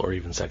physical or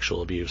even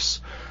sexual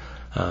abuse.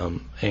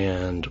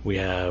 And we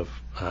have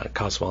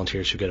CASA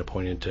volunteers who get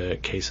appointed to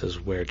cases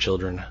where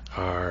children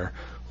are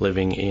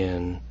living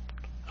in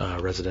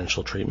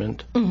residential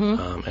treatment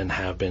and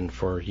have been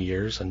for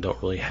years and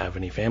don't really have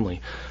any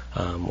family.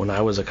 When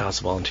I was a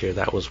CASA volunteer,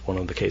 that was one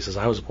of the cases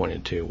I was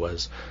appointed to,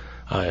 was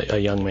a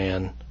young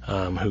man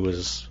who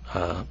was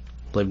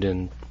lived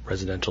in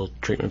residential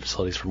treatment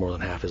facilities for more than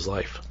half his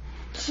life.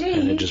 Jesus.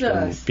 And had just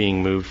been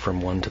being moved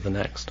from one to the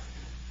next.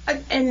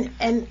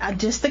 And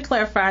just to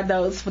clarify,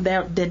 those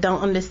that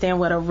don't understand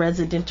what a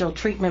residential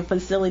treatment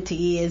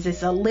facility is,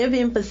 it's a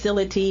living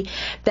facility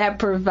that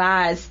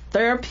provides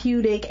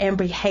therapeutic and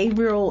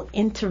behavioral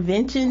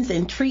interventions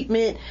and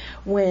treatment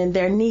when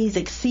their needs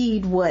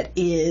exceed what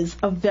is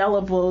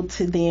available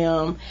to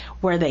them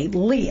where they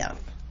live,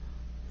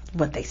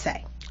 what they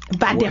say.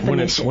 By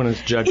definition. When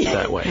it's judged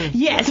that way.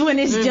 Yes, when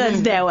it's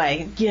judged that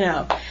way,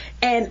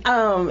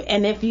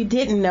 And if you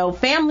didn't know,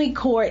 family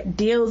court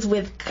deals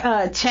with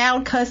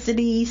child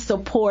custody,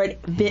 support,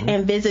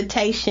 and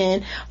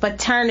visitation,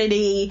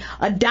 paternity,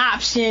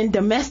 adoption,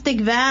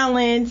 domestic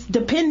violence,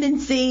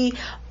 dependency,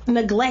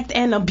 neglect,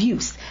 and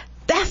abuse.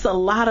 That's a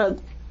lot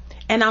of,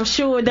 and I'm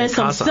sure there's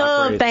some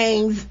sub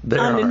things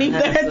underneath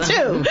there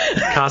too.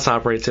 CASA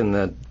operates in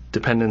the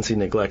dependency,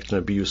 neglect, and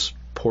abuse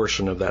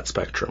portion of that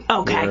spectrum.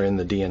 Okay. We're in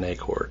the DNA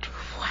court.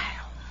 Wow.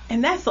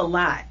 And that's a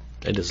lot.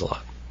 It is a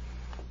lot.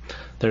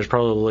 There's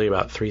probably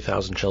about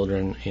 3,000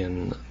 children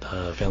in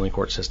the family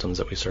court systems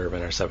that we serve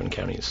in our 7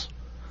 counties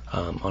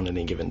on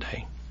any given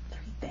day.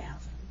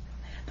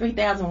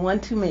 3,000, one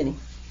too many.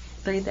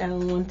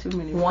 3,000, one too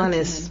many. One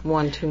is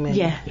one too many.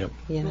 Yeah. Yep.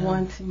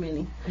 One too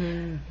many.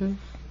 Mm-hmm.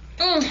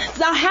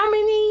 So how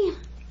many?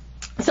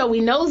 So we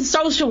know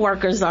social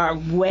workers are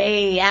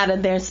way out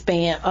of their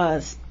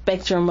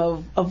spectrum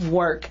of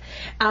work.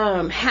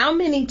 How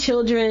many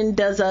children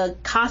does a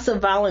CASA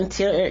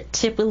volunteer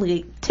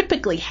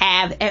typically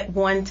have at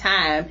one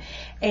time,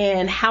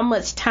 and how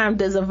much time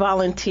does a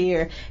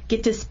volunteer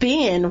get to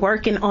spend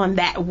working on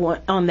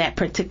that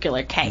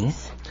particular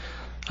case?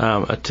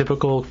 A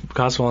typical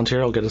CASA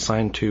volunteer will get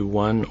assigned to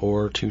 1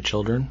 or 2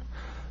 children.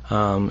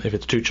 If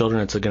it's 2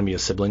 children, it's going to be a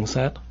sibling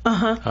set.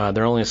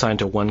 They're only assigned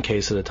to 1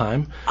 case at a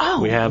time.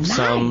 Oh, we have nice.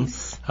 some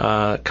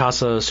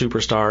CASA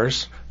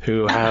superstars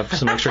who have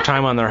some extra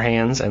time on their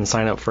hands and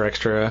sign up for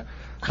extra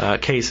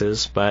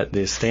cases, but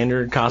the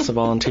standard CASA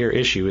volunteer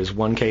issue is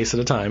 1 case at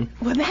a time.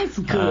 Well, that's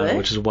good.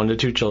 Which is 1 to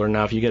 2 children.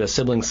 Now, if you get a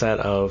sibling set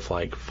of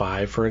like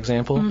 5, for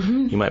example,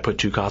 you might put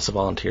 2 CASA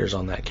volunteers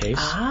on that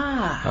case.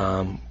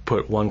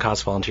 Put 1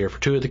 CASA volunteer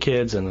for 2 of the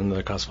kids and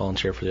another CASA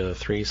volunteer for the other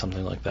 3,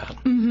 something like that.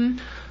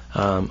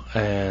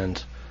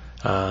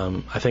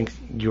 I think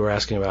you were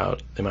asking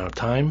about the amount of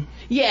time.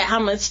 Yeah, how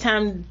much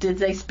time did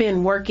they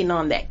spend working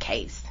on that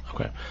case?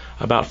 Okay,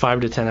 about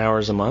 5 to 10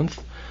 hours a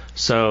month.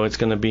 So it's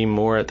going to be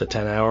more at the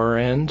 10-hour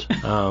end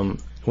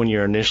when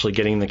you're initially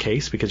getting the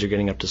case, because you're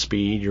getting up to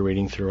speed, you're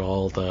reading through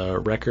all the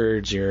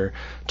records, you're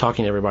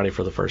talking to everybody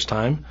for the first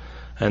time.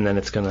 And then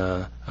it's going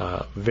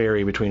to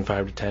vary between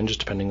 5 to 10, just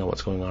depending on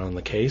what's going on in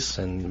the case.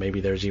 And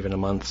maybe there's even a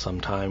month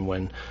sometime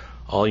when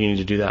all you need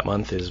to do that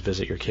month is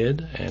visit your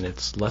kid, and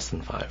it's less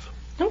than 5.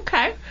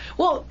 Okay.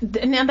 Well,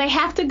 now do they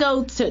have to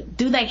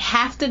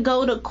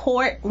go to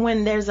court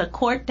when there's a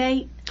court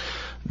date?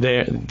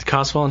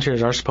 CASA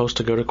volunteers are supposed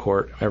to go to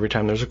court every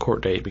time there's a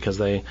court date, because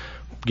they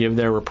give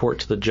their report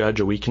to the judge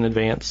a week in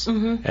advance,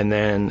 and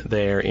then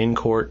they're in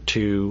court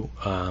to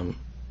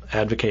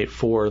advocate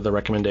for the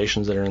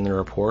recommendations that are in the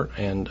report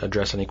and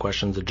address any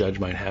questions the judge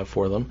might have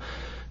for them.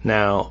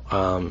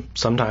 Now,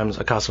 sometimes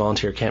a CASA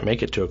volunteer can't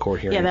make it to a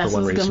court hearing for one reason or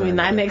another. Yeah, that's going to be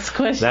my next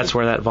question. That's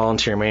where that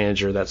volunteer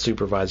manager, that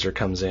supervisor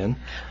comes in.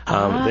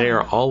 They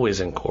are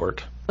always in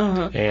court,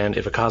 and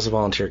if a CASA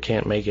volunteer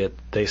can't make it,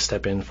 they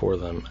step in for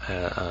them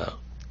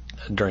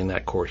during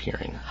that court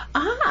hearing.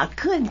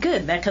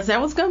 Good. Because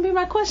that was going to be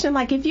my question.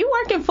 Like, if you're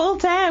working full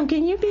time,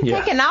 can you be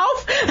taken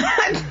off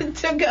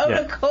to go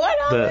to court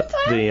all the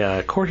time?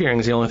 The court hearing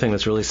is the only thing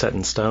that's really set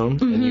in stone,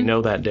 and you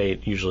know that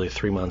date usually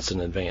 3 months in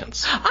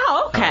advance.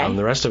 Oh, okay.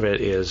 The rest of it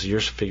is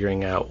you're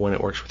figuring out when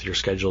it works with your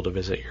schedule to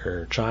visit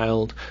your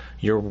child.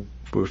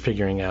 We're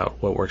figuring out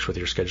what works with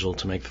your schedule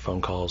to make the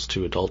phone calls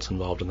to adults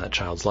involved in that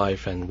child's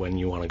life, and when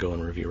you want to go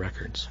and review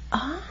records.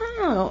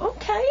 Oh,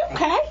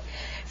 okay.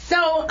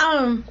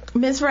 So,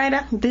 Ms.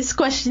 Ryder, this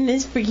question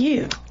is for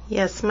you.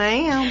 Yes,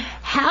 ma'am.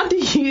 How do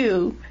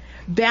you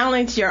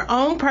balance your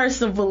own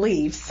personal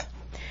beliefs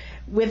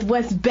with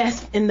what's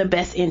best in the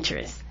best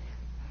interest?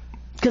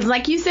 Because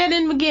like you said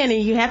in the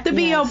beginning, you have to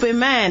be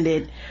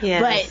open-minded.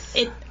 Yes.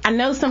 But I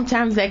know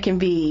sometimes that can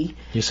be...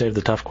 You saved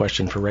the tough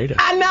question for Rita.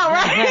 I know,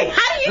 right?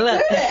 How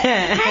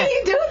do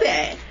you do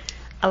that?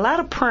 A lot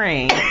of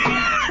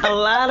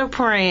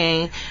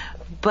praying.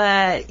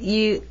 But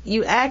you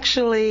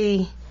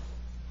actually...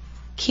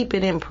 keep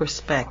it in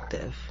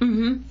perspective,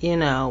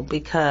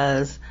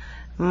 because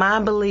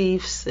my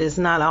beliefs is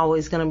not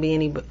always going to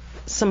be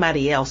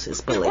somebody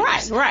else's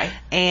beliefs. Right.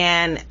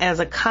 And as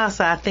a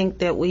CASA, I think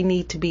that we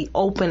need to be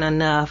open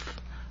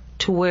enough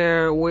to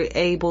where we're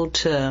able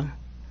to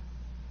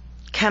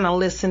kind of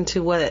listen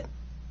to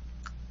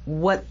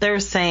what they're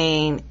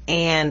saying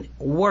and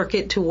work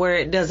it to where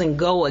it doesn't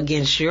go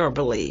against your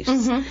beliefs.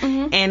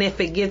 And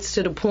if it gets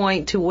to the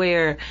point to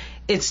where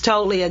it's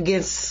totally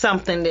against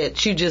something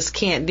that you just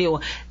can't deal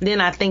with, then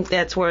I think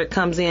that's where it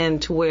comes in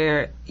to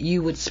where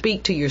you would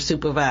speak to your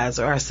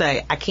supervisor or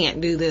say, I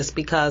can't do this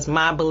because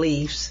my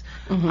beliefs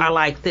are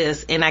like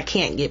this and I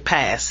can't get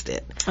past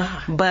it.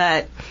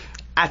 But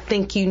I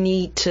think you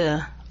need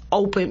to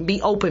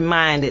be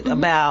open-minded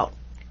about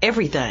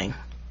everything.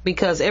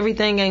 Because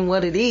everything ain't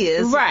what it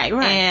is. Right.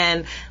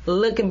 And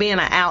being an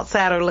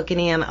outsider looking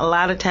in, a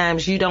lot of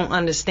times you don't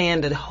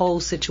understand the whole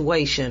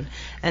situation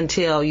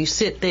until you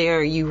sit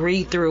there, you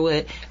read through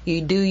it,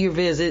 you do your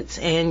visits,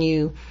 and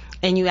you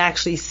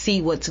actually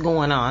see what's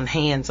going on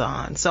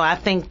hands-on. So I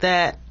think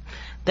that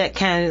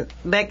kind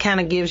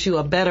of gives you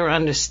a better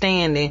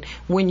understanding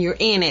when you're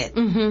in it.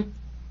 Mm-hmm.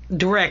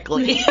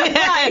 Directly.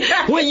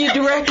 When you're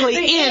directly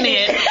in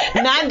it,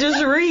 not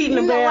just reading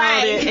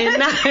about it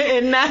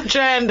and not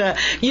trying to,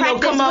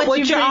 come up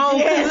with your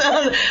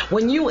own.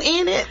 When you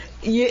in it,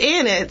 you're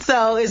in it.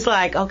 So it's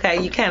like,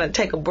 okay, you kind of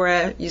take a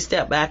breath, you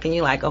step back, and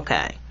you're like,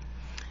 okay,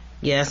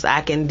 yes, I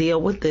can deal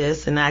with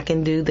this and I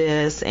can do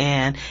this,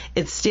 and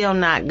it's still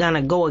not going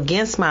to go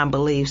against my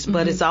beliefs,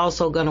 but it's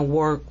also going to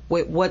work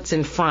with what's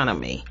in front of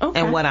me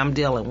and what I'm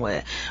dealing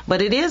with.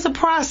 But it is a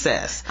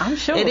process. I'm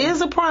sure. It is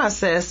a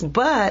process,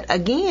 but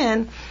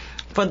again,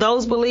 for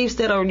those beliefs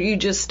that are you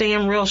just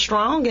stand real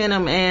strong in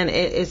them and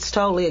it's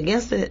totally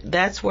against it,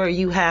 that's where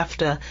you have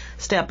to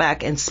step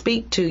back and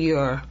speak to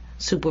your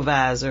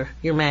supervisor,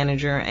 your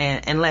manager,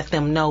 and let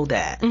them know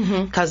that.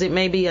 Because it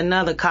may be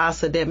another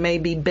CASA that may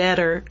be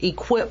better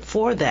equipped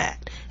for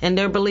that. And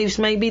their beliefs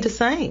may be the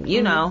same,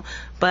 you know.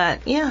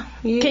 But, yeah.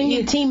 Can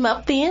you team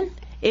up then?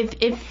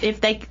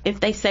 If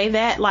they say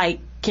that,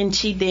 like, can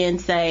she then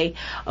say,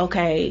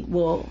 okay,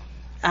 well,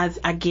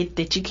 I get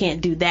that you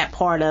can't do that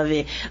part of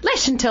it. Let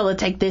Chantella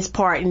take this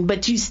part,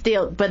 but you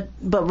still, but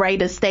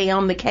Rada stay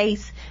on the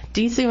case.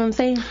 Do you see what I'm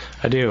saying?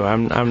 I do.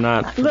 I'm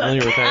not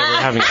familiar with that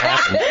ever having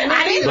happened.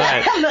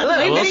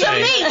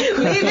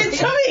 Leave it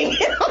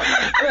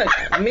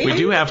to me. We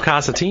do have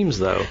CASA teams,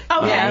 though.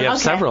 We have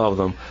several of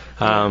them.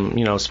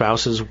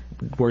 Spouses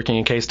working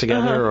a case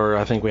together, or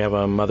I think we have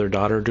a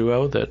mother-daughter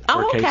duo that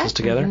work cases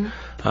together.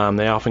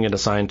 They often get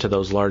assigned to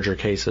those larger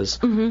cases,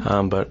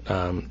 but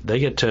they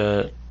get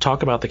to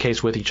talk about the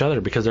case with each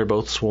other because they're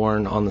both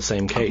sworn on the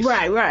same case.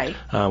 Right.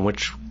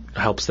 Which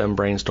helps them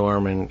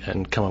brainstorm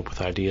and come up with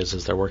ideas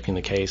as they're working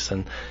the case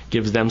and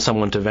gives them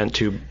someone to vent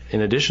to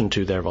in addition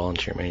to their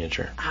volunteer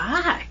manager.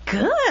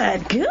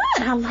 Good.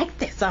 I like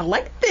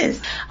this.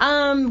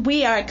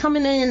 We are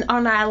coming in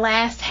on our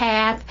last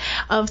half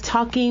of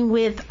talking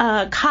with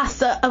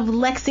CASA of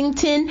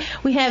Lexington.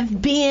 We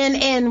have Ben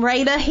and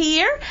Rada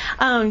here.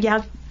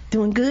 Y'all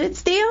doing good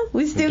still?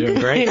 We still doing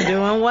good? Great.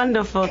 Doing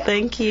wonderful.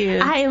 Thank you.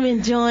 I am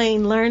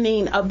enjoying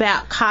learning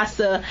about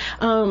CASA.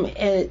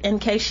 In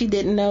case you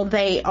didn't know,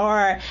 they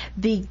are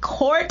the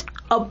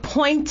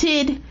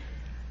court-appointed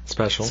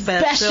special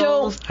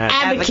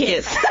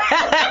advocates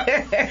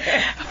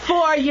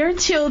for your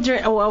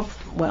children. Well,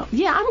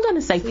 yeah, I'm going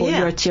to say for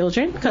your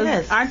children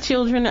because our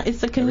children,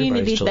 it's a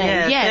community thing.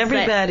 Yes,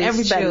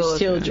 everybody's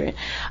children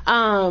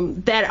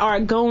that are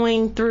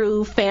going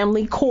through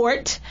family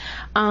court.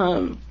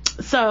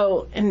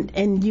 So,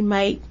 and you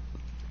might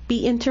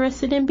be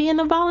interested in being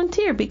a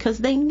volunteer because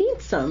they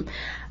need some.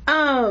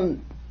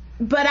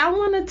 But I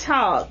want to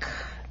talk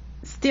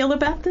still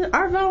about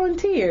our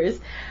volunteers.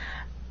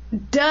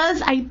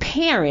 Does a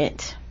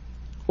parent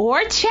or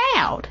a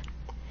child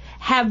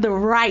have the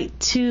right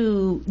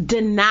to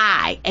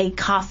deny a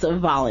CASA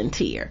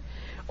volunteer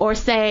or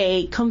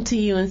come to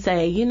you and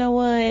say, you know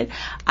what,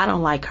 I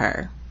don't like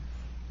her.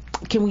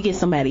 Can we get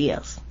somebody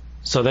else?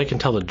 So they can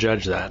tell the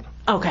judge that.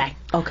 Okay.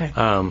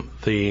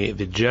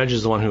 The judge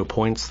is the one who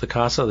appoints the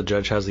CASA. The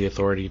judge has the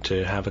authority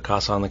to have a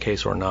CASA on the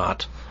case or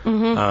not.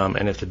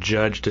 And if the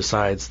judge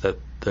decides that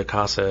the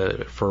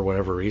CASA, for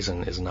whatever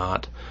reason, is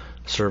not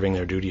serving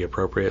their duty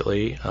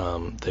appropriately,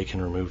 they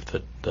can remove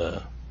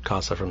the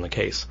CASA from the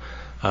case.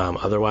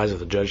 Otherwise, if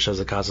the judge says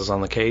the CASA's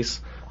on the case,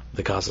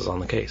 the CASA's on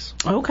the case.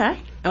 Okay.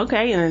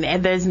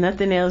 And there's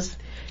nothing else.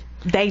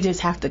 They just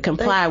have to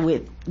comply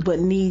with what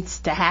needs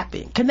to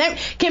happen. Can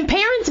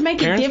parents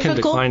make it difficult? Parents can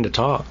decline to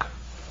talk.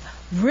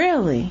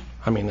 Really?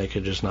 I mean, they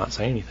could just not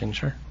say anything,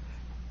 sure.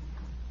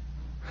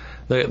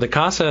 The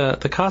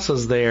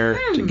CASA's there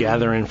to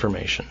gather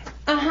information.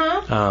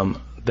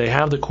 They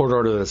have the court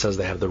order that says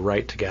they have the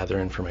right to gather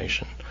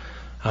information.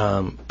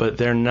 But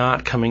they're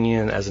not coming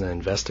in as an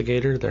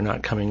investigator. They're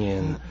not coming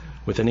in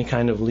with any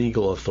kind of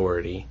legal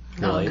authority.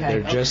 Really.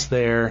 They're just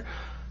there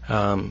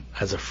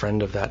as a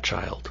friend of that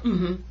child.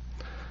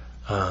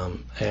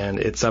 And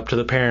it's up to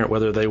the parent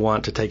whether they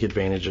want to take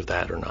advantage of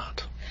that or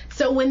not.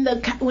 So when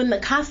the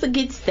CASA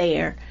gets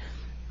there,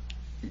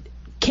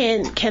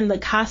 can the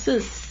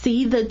CASA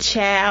see the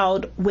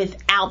child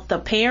without the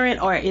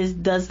parent, or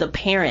does the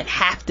parent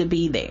have to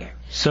be there?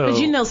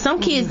 Because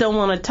some kids don't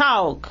want to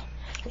talk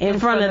in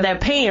front of their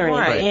parent,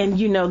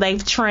 and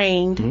they've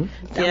trained.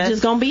 I'm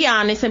just gonna be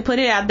honest and put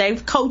it out.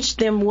 They've coached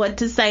them what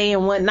to say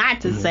and what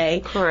not to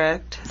say.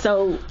 Correct.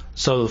 So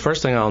the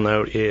first thing I'll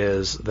note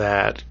is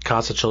that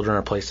CASA children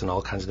are placed in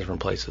all kinds of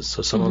different places.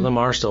 So some of them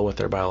are still with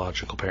their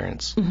biological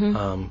parents.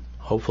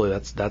 Hopefully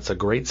that's a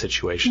great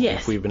situation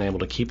if we've been able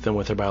to keep them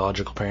with their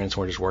biological parents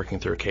and we're just working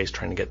through a case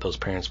trying to get those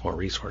parents more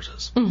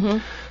resources.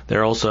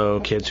 There are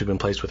also kids who've been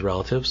placed with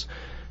relatives,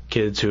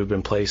 kids who have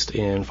been placed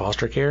in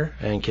foster care,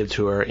 and kids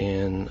who are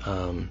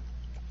in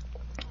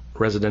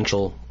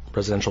residential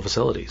residential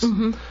facilities.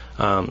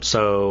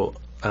 So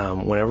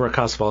whenever a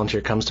CASA volunteer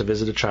comes to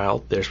visit a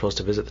child, they're supposed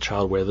to visit the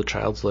child where the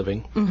child's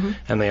living,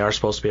 and they are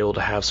supposed to be able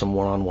to have some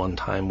one-on-one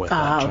time with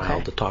that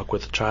child, to talk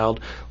with the child,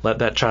 let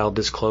that child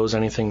disclose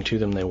anything to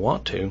them they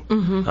want to.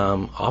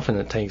 Often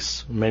it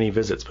takes many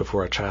visits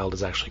before a child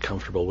is actually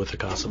comfortable with a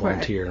CASA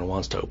volunteer and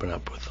wants to open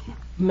up with them.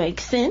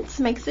 Makes sense,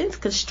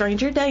 because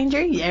stranger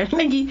danger,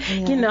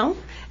 you know.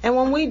 And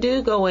when we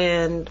do go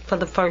in for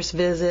the first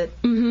visit,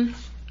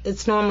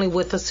 it's normally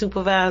with a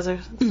supervisor,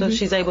 so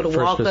she's able to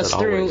walk us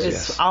through.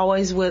 It's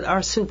always with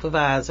our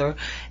supervisor,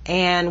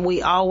 and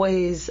we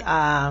always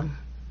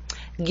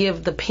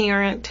give the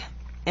parent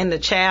and the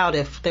child,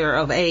 if they're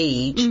of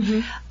age,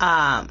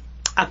 a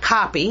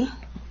copy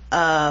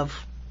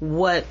of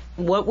what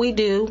we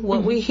do,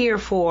 what we're here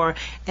for,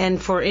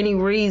 and for any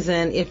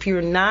reason, if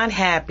you're not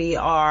happy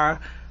or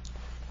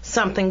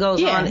something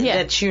goes on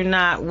that you're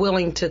not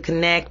willing to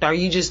connect, or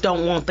you just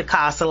don't want the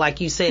CASA, like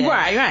you said,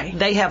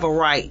 they have a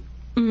right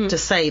to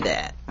say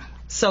that.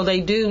 So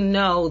they do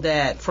know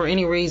that for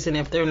any reason,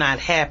 if they're not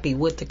happy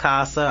with the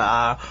CASA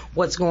or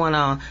what's going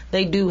on,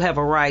 they do have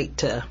a right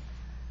to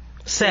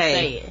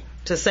say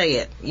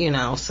it, you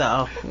know.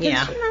 So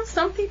yeah, you know,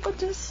 some people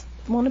just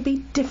want to be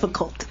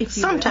difficult. If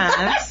you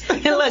sometimes,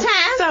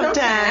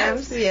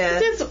 sometimes, yeah.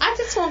 I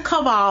just want to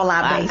cover all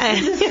our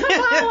bases.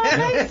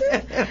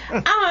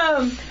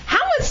 How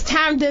much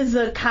time does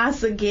a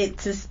CASA get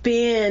to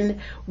spend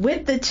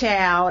with the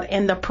child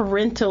and the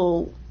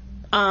parental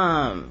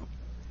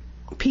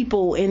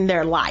people in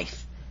their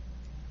life?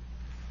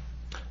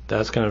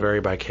 That's going to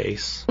vary by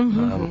case.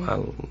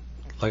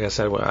 Like I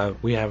said,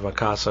 we have a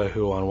CASA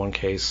who on one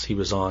case he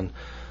was on,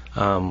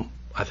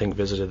 I think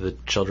visited the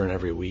children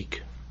every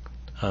week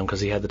because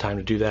he had the time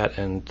to do that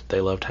and they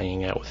loved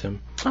hanging out with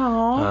him.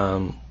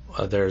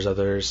 There's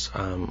others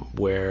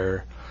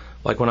where,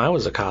 like when I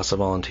was a CASA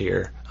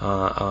volunteer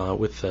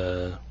with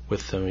the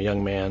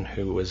young man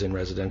who was in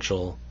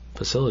residential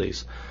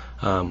facilities,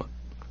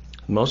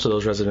 most of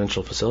those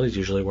residential facilities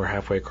usually were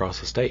halfway across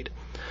the state.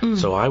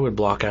 So I would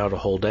block out a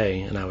whole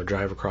day and I would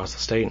drive across the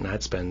state and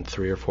I'd spend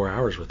 3 or 4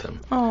 hours with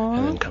him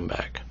and then come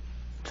back.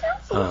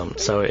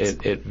 So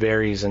it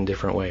varies in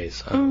different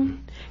ways.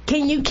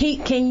 Can the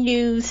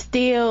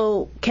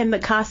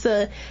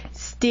CASA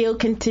still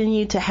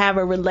continue to have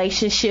a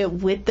relationship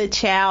with the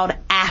child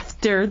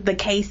after the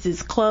case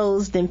is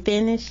closed and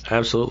finished?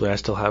 Absolutely. I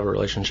still have a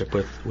relationship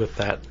with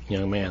that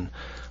young man.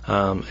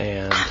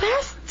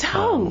 That's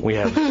dope. We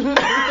have.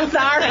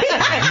 Sorry.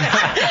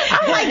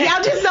 I'm like,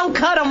 y'all just don't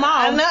cut them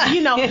off.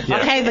 You know,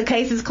 okay, the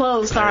case is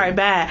closed. Sorry,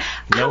 bye.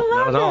 Nope,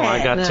 not at all.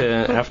 I got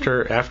to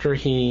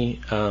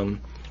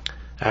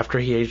after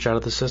he aged out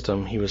of the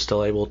system, he was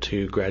still able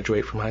to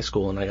graduate from high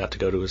school, and I got to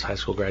go to his high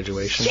school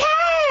graduation.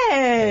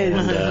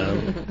 Yes.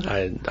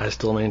 And I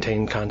still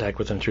maintain contact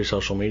with him through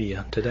social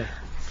media today.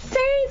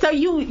 See, so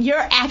you're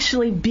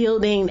actually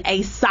building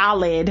a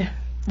solid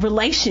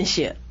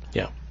relationship.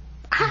 Yeah.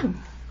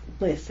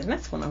 Listen,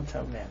 that's what I'm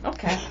talking about.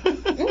 Okay.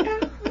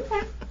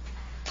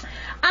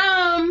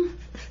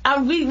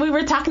 We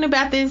were talking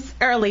about this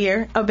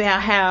earlier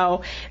about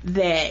how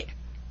that,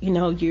 you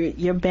know,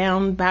 you're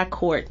bound by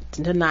court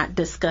to not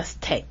discuss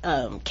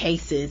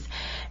cases.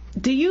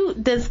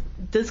 Does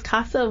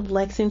CASA of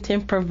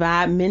Lexington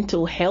provide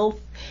mental health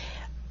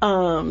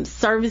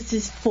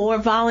services for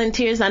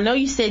volunteers? I know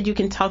you said you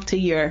can talk to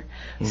your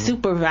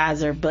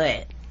supervisor,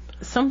 but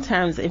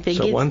sometimes if it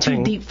gets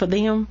too deep for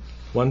them.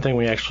 One thing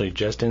we actually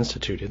just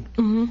instituted,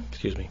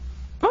 excuse me.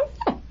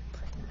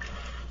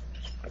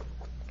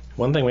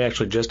 One thing we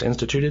actually just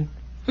instituted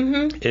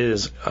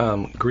is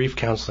grief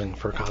counseling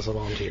for CASA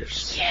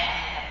volunteers.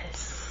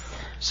 Yes.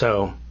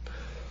 So,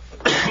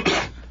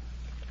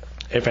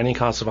 if any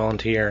CASA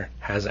volunteer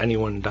has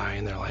anyone die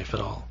in their life at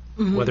all,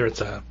 whether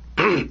it's a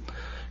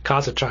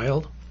CASA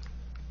child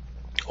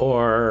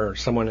or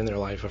someone in their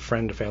life, a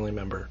friend, a family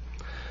member,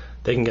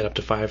 they can get up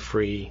to 5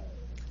 free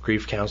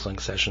grief counseling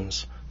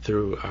sessions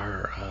through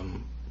our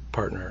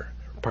partner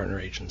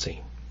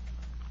agency.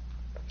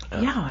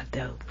 Y'all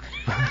dope.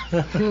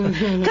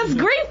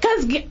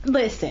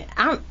 Listen,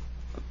 I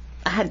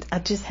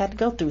just had to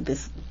go through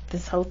this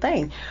whole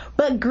thing.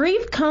 But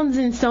grief comes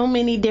in so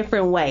many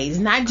different ways,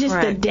 not just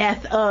the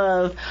death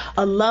of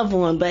a loved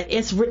one, but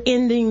it's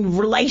ending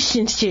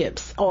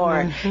relationships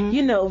or,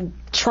 you know,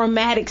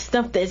 traumatic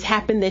stuff that's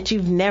happened that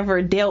you've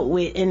never dealt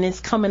with, and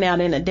it's coming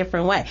out in a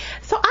different way.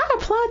 So I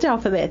applaud y'all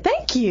for that.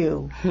 Thank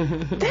you.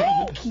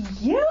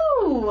 Thank you.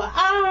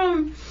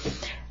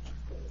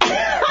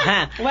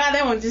 Wow,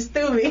 that one just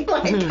threw me.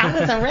 Like, I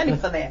wasn't ready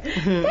for that.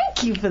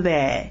 Thank you for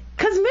that.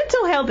 Because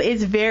mental health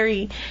is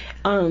very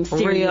serious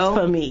real.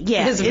 For me.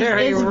 Yeah, it's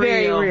very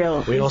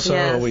real. We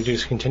also we do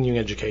continuing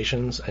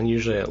educations, and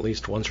usually at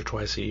least once or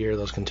twice a year,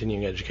 those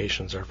continuing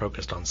educations are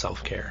focused on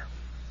self-care.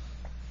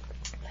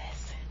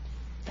 Listen,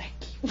 thank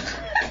you.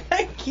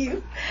 Thank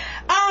you.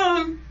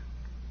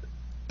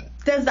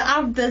 Does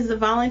the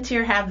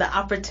volunteer have the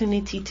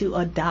opportunity to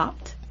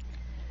adopt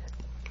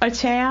a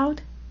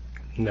child?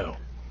 No.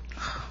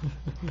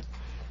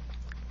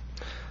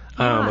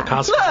 A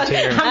CASA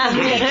volunteer.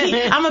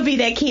 I'm gonna be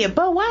that kid,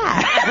 but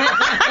why?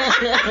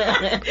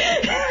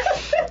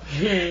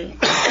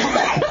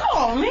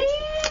 Oh man.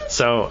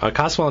 So a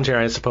CASA volunteer,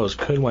 I suppose,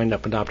 could wind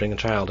up adopting a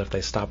child if they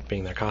stop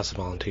being their CASA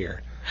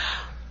volunteer.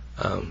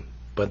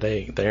 But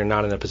they are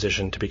not in a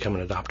position to become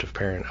an adoptive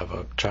parent of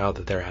a child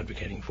that they're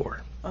advocating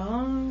for.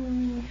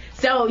 Oh.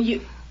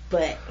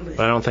 But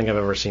I don't think I've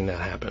ever seen that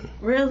happen.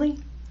 Really?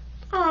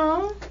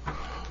 Oh.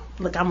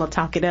 Look, I'm gonna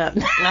talk it up.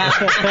 I'm gonna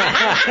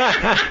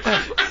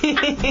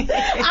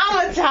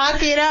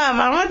talk it up.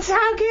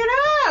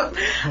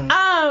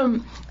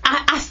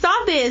 I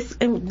saw this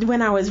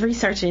when I was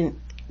researching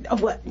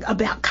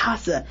about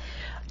CASA.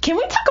 Can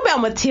we talk about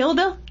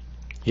Matilda?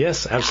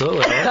 Yes,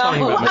 absolutely. Okay,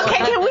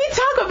 can we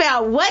talk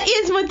about who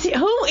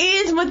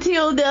is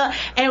Matilda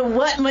and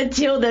what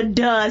Matilda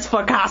does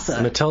for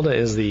CASA? Matilda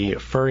is the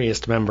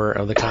furriest member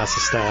of the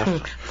CASA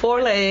staff.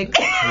 4 legs.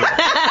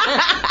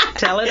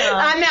 Tell it all.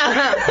 I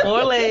know.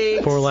 4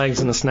 legs. 4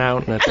 legs and a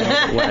snout and a tail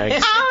that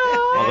wags.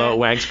 Oh. Although it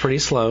wags pretty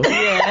slow.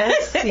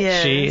 Yes.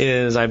 She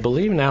is, I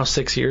believe, now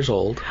 6 years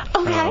old.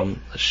 Okay.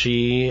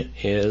 She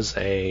is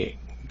a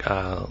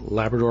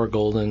Labrador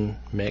Golden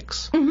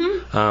mix.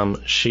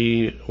 Mm-hmm.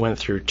 She went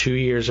through 2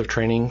 years of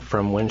training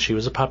from when she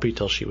was a puppy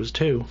till she was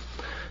 2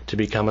 to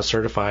become a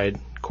certified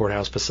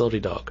courthouse facility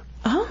dog.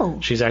 Oh.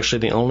 She's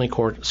actually the only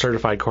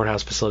certified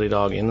courthouse facility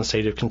dog in the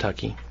state of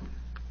Kentucky.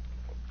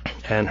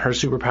 And her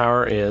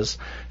superpower is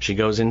she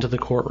goes into the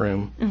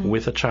courtroom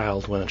with a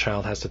child when a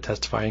child has to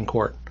testify in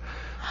court.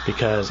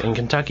 Because in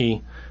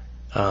Kentucky,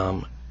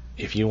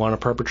 if you want a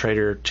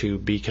perpetrator to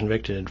be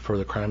convicted for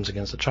the crimes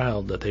against a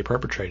child that they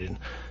perpetrated,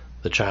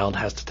 the child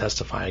has to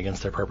testify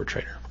against their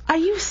perpetrator. Are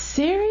you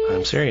serious?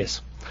 I'm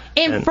serious.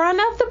 In front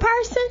of the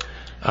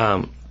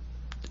person?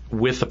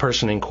 With the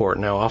person in court.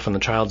 Now, often the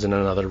child's in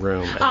another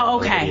room. Oh,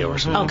 okay. Video or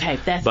something. Okay,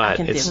 that's but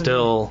it's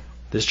still,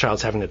 this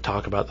child's having to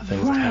talk about the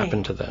things that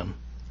happened to them.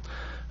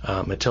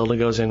 Matilda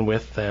goes in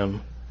with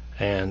them,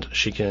 and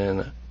she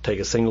can take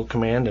a single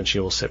command, and she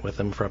will sit with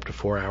them for up to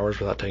 4 hours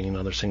without taking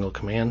another single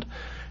command.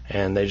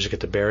 And they just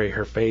get to bury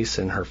her face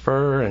in her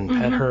fur and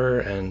pet her,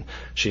 and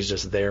she's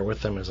just there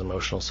with them as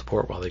emotional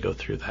support while they go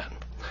through that.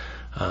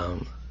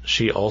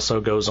 She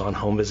also goes on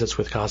home visits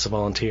with CASA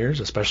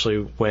volunteers, especially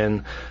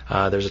when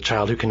there's a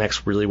child who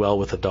connects really well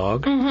with a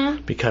dog,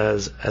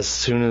 because as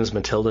soon as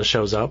Matilda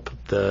shows up,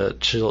 the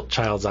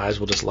child's eyes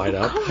will just light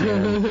up,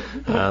 and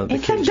the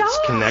kid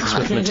just connects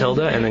with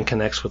Matilda and then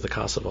connects with the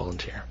CASA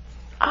volunteer.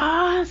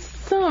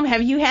 Awesome.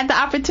 Have you had the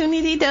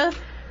opportunity to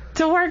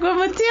work with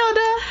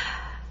Matilda?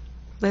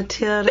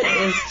 Matilda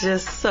is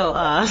just so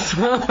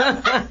awesome.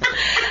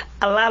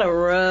 A lot of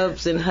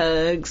rubs and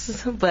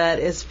hugs, but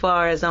as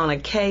far as on a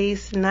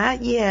case,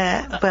 not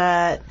yet.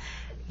 But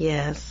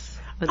yes,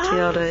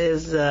 Matilda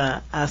is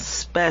a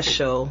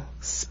special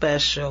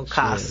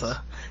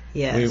CASA.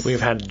 Yes,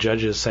 we've had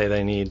judges say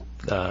they need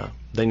to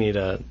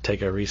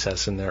take a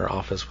recess in their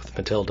office with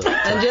Matilda to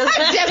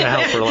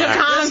help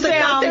relax.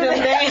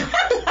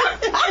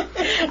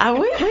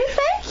 We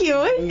thank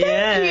you.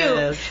 Thank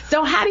you.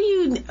 So how do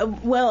you?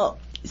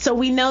 So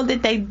we know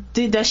that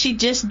does she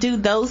just do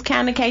those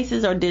kind of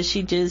cases, or does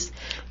she just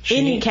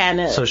any kind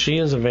of? So she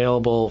is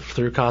available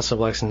through CASA of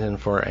Lexington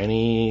for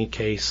any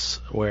case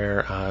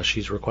where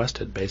she's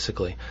requested,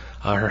 basically.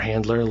 Her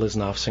handler, Liz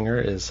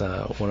Knopfsinger, is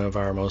one of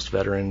our most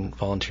veteran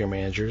volunteer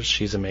managers.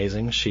 She's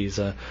amazing. She's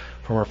a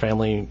former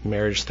family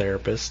marriage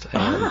therapist,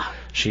 and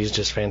she's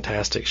just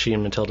fantastic. She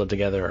and Matilda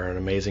together are an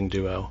amazing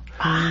duo.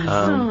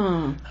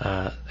 Awesome.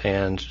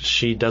 And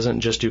she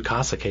doesn't just do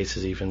CASA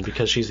cases even,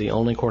 because she's the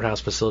only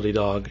courthouse facility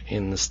dog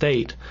in the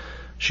state.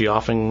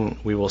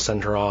 We will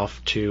send her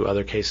off to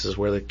other cases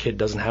where the kid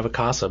doesn't have a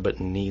CASA but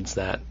needs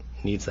that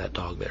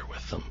dog there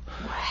with them.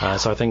 Wow.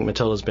 So I think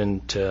Matilda's been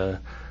to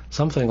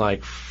something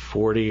like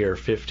 40 or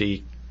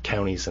 50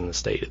 counties in the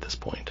state at this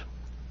point.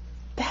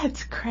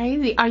 That's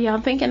crazy. Are y'all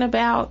thinking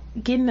about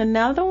getting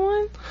another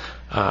one?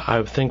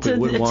 I think we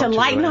would want to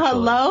lighten her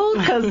load,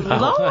 because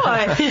Lord,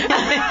 I'm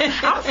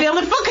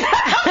feeling for her.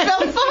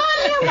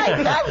 I'm like,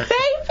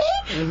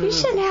 baby, you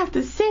shouldn't have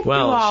to sit through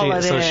all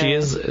of that. So she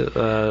is.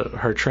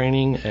 Her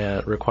training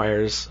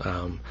requires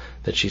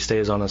that she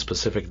stays on a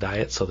specific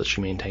diet so that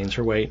she maintains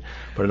her weight,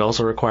 but it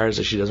also requires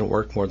that she doesn't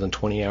work more than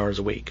 20 hours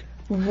a week.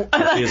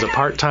 She is a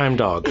part-time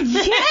dog.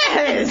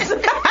 Yes.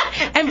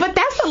 But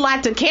that's a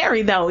lot to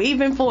carry, though,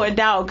 even for a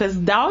dog, because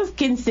dogs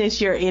can sense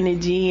your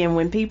energy and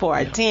when people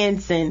are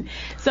tense, and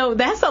so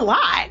that's a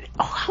lot.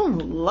 Oh,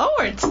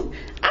 Lord.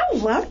 I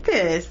love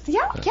this.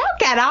 Y'all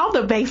got all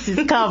the bases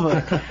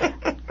covered.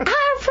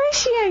 I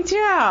appreciate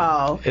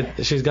y'all.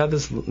 She's got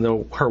this,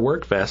 her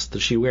work vest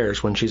that she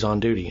wears when she's on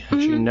duty,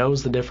 and she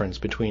knows the difference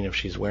between if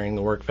she's wearing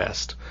the work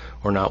vest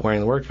or not wearing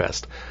the work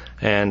vest.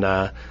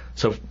 And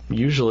so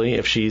usually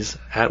if she's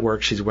at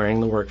work, she's wearing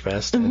the work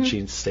vest, and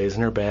she stays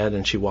in her bed,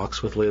 and she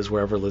walks with Liz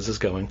wherever Liz is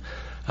going.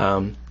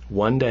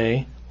 One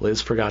day,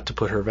 Liz forgot to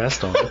put her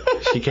vest on.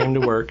 She came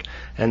to work,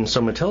 and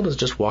so Matilda's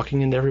just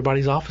walking into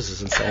everybody's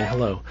offices and saying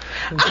hello.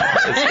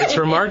 It's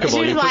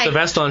remarkable. You put the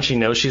vest on, she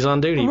knows she's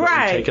on duty. But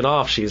you take it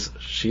off,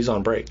 she's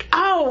on break.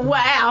 Oh, Oh,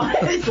 wow.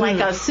 It's like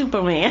a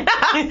Superman.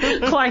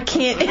 Clark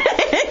Kent.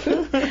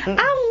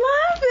 I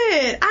love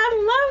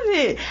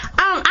it.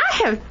 I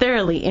have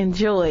thoroughly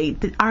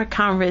enjoyed our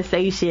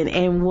conversation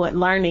and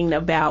learning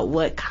about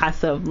what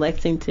CASA of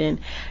Lexington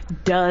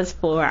does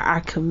for our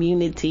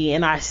community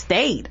and our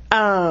state.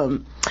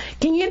 Can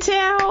you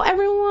tell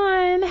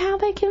everyone how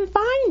they can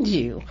find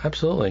you?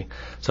 Absolutely.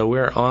 So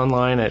we're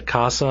online at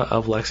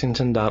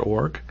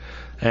casaoflexington.org.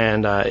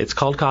 And it's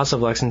called CASA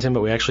of Lexington,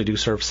 but we actually do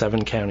serve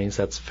 7 counties.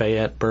 That's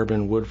Fayette,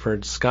 Bourbon,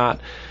 Woodford, Scott,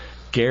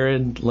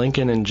 Garrett,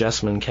 Lincoln, and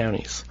Jessamine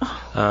counties.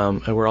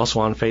 And we're also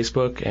on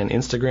Facebook and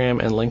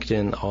Instagram and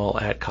LinkedIn, all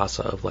at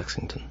CASA of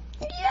Lexington.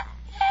 Yay!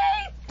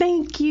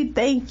 Thank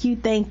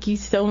you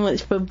so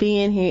much for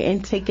being here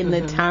and taking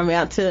the time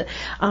out to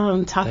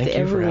talk to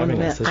everyone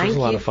about. Thank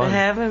you for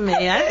having me.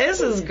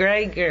 This is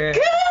great, girl.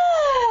 Good.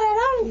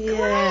 I'm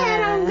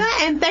glad.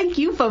 And thank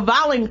you for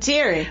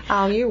volunteering.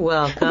 Oh, you're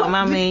welcome.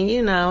 I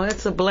mean,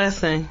 it's a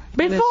blessing.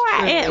 Before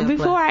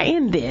I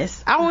end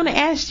this, I want to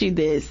ask you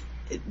this.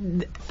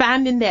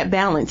 Finding that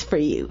balance for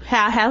you,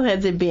 how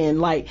has it been?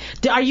 Like,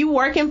 are you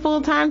working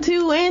full time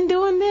too and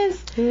doing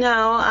this?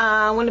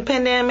 No, when the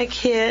pandemic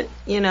hit,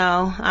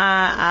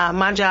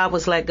 my job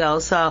was let go,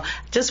 so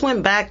just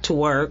went back to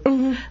work.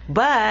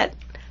 But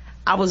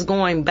I was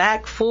going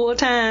back full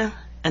time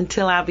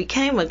until I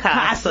became a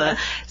CASA.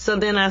 So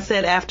then I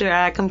said, after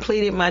I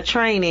completed my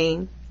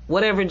training,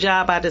 whatever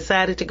job I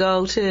decided to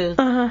go to,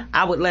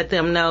 I would let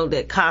them know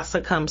that CASA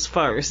comes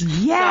first.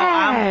 Yes. So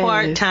I'm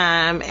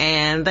part-time,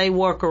 and they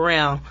work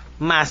around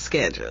my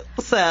schedule.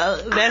 So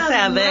that's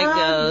how that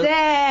goes.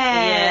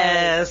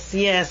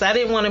 Yes. I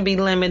didn't want to be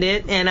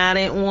limited, and I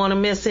didn't want to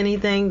miss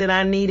anything that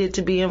I needed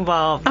to be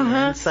involved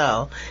in.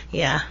 So,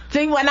 yeah.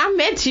 See, when I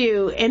met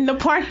you in the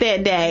park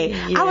that day,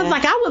 I was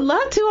like, I would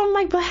love to. I'm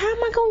like, but how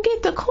am I going to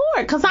get to court?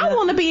 Because I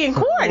want to be in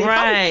court.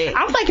 Right.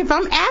 I was like, if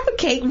I'm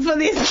advocating for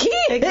this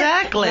kid.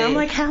 Exactly. I'm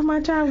like, how my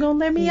job going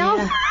to let me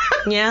off?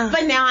 Yeah.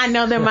 But now I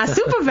know that my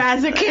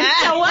supervisor can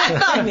show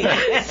up on me.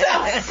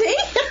 So, see?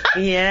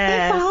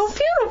 Yes.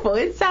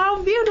 It's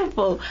all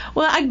beautiful.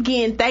 Well,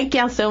 again, thank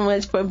y'all so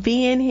much for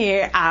being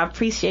here. I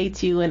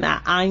appreciate you and I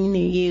honor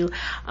you.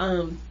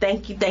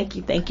 Thank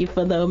you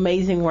for the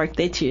amazing work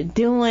that you're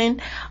doing.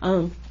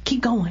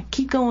 Keep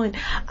going.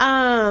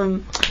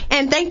 And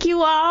thank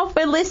you all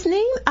for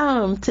listening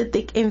to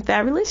Thick and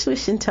Fabulous with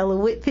Shantella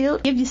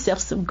Whitfield. Give yourself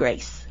some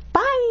grace.